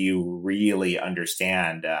people like you really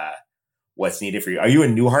understand what's needed for you. Are you a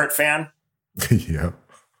Newhart fan? Yeah.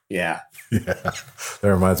 Yeah. Yeah. That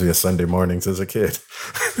reminds me of Sunday mornings as a kid.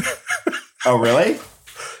 Oh, really?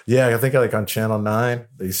 Yeah. I think like on Channel 9,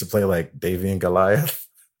 they used to play like Davy and Goliath.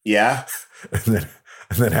 Yeah. And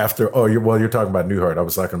then after, you're talking about Newhart. I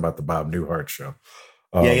was talking about the Bob Newhart show.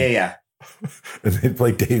 Yeah. And they'd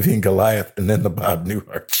play Davy and Goliath and then the Bob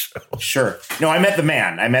Newhart show. Sure. No, I met the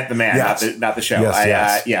man. Yes. not the show.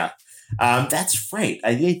 Yes. Yeah. That's right.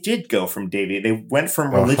 They did go from Davy. They went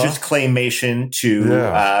from religious claymation to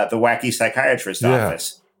the wacky psychiatrist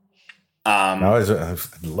office. I'd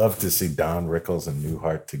love to see Don Rickles and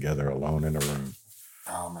Newhart together alone in a room.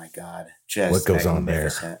 Oh my God. Just what goes on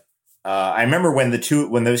there? I remember when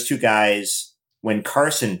those two guys, when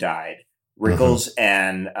Carson died, Rickles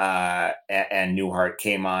and Newhart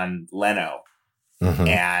came on Leno,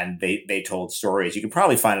 and they told stories. You can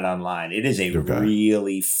probably find it online. It is a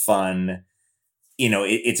really fun,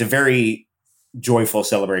 it's a very joyful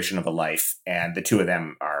celebration of a life, and the two of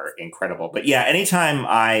them are incredible. But yeah, anytime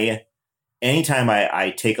I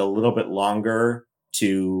take a little bit longer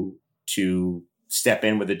to step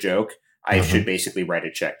in with a joke, I should basically write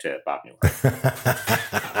a check to Bob Newhart.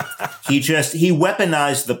 He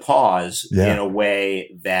weaponized the pause in a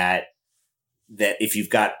way that if you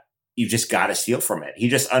just got to steal from it. He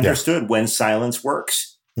just understood when silence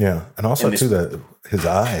works. Yeah. And also his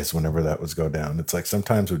eyes, whenever that was go down, it's like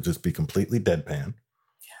sometimes it would just be completely deadpan.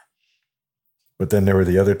 Yeah. But then there were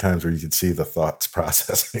the other times where you could see the thoughts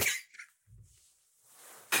processing.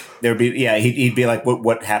 There'd be, he'd be like,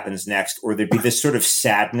 what happens next? Or there'd be this sort of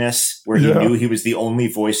sadness where he knew he was the only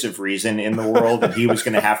voice of reason in the world and he was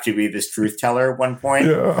going to have to be this truth teller at one point.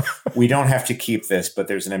 Yeah. We don't have to keep this, but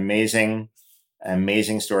there's an amazing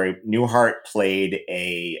story. Newhart played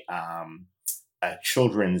a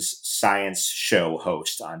children's science show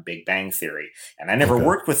host on Big Bang Theory. And I never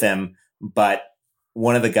worked with him, but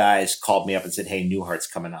one of the guys called me up and said, "Hey, Newhart's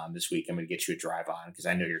coming on this week. I'm going to get you a drive on because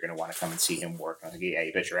I know you're going to want to come and see him work." I was like, "Yeah,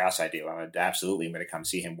 you bet your ass I do. I'm going to come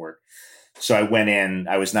see him work." So I went in.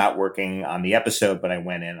 I was not working on the episode, but I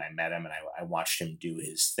went in, I met him, and I watched him do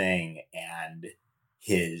his thing. And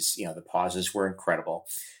the pauses were incredible.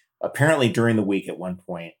 Apparently during the week at one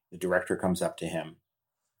point, the director comes up to him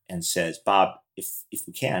and says, "Bob, if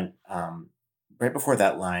we can, right before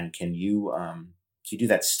that line, can you do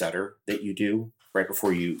that stutter that you do right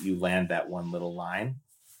before you land that one little line?"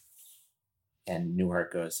 And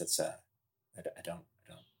Newhart goes, I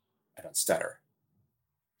don't stutter.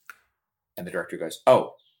 And the director goes,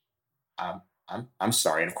 "Oh, I'm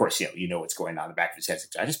sorry." And of course, you know what's going on in the back of his head.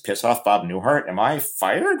 Did I just piss off Bob Newhart? Am I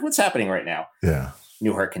fired? What's happening right now? Yeah.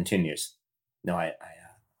 Newhart continues, "No, I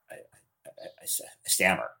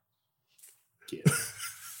stammer. Do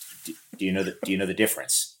you know the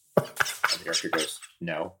difference?" And the director goes,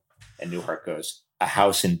 "No." And Newhart goes, "A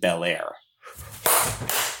house in Bel Air."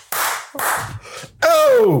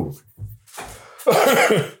 Oh!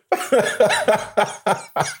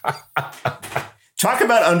 Talk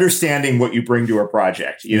about understanding what you bring to a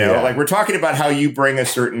project. Like we're talking about how you bring a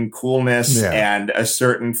certain coolness and a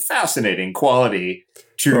certain fascinating quality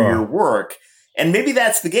to your work. And maybe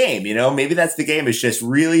that's the game, maybe that's the game is just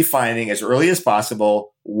really finding as early as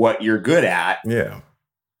possible what you're good at. Yeah.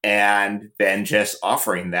 And then just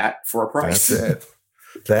offering that for a price.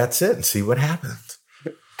 That's it. And see what happens.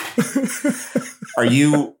 Are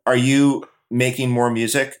you making more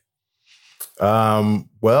music?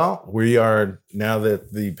 Well, we are, now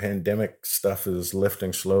that the pandemic stuff is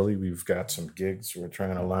lifting slowly, we've got some gigs we're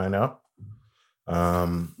trying to line up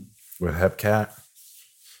with Hepcat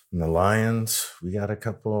and the Lions. We got a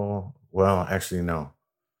couple, well, actually, no,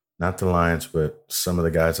 not the Lions, but some of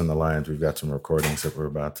the guys in the Lions. We've got some recordings that we're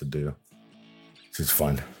about to do. This is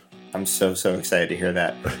fun. I'm so excited to hear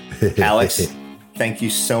that. Alex, thank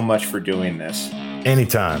you so much for doing this.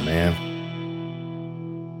 Anytime, man.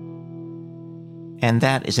 And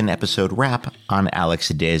that is an episode wrap on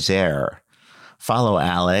Alex Désert. Follow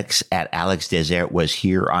Alex at Alex Désert was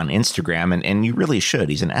here on Instagram, and you really should.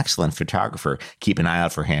 He's an excellent photographer. Keep an eye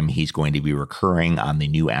out for him. He's going to be recurring on the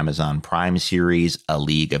new Amazon Prime series, A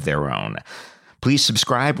League of Their Own. Please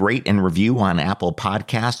subscribe, rate, and review on Apple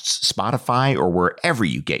Podcasts, Spotify, or wherever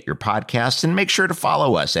you get your podcasts, and make sure to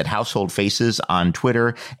follow us at Household Faces on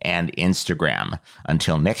Twitter and Instagram.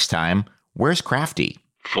 Until next time, where's Crafty?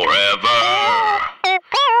 Forever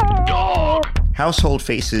Dog. Household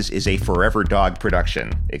Faces is a Forever Dog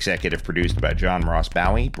production. Executive produced by John Ross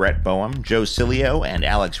Bowie, Brett Boehm, Joe Cilio, and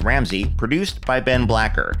Alex Ramsey. Produced by Ben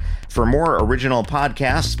Blacker. For more original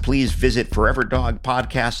podcasts, please visit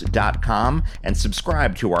foreverdogpodcast.com and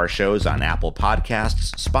subscribe to our shows on Apple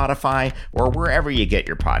Podcasts, Spotify, or wherever you get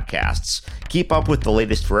your podcasts. Keep up with the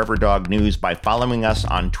latest Forever Dog news by following us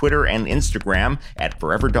on Twitter and Instagram at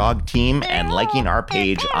Forever Dog Team and liking our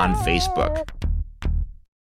page on Facebook.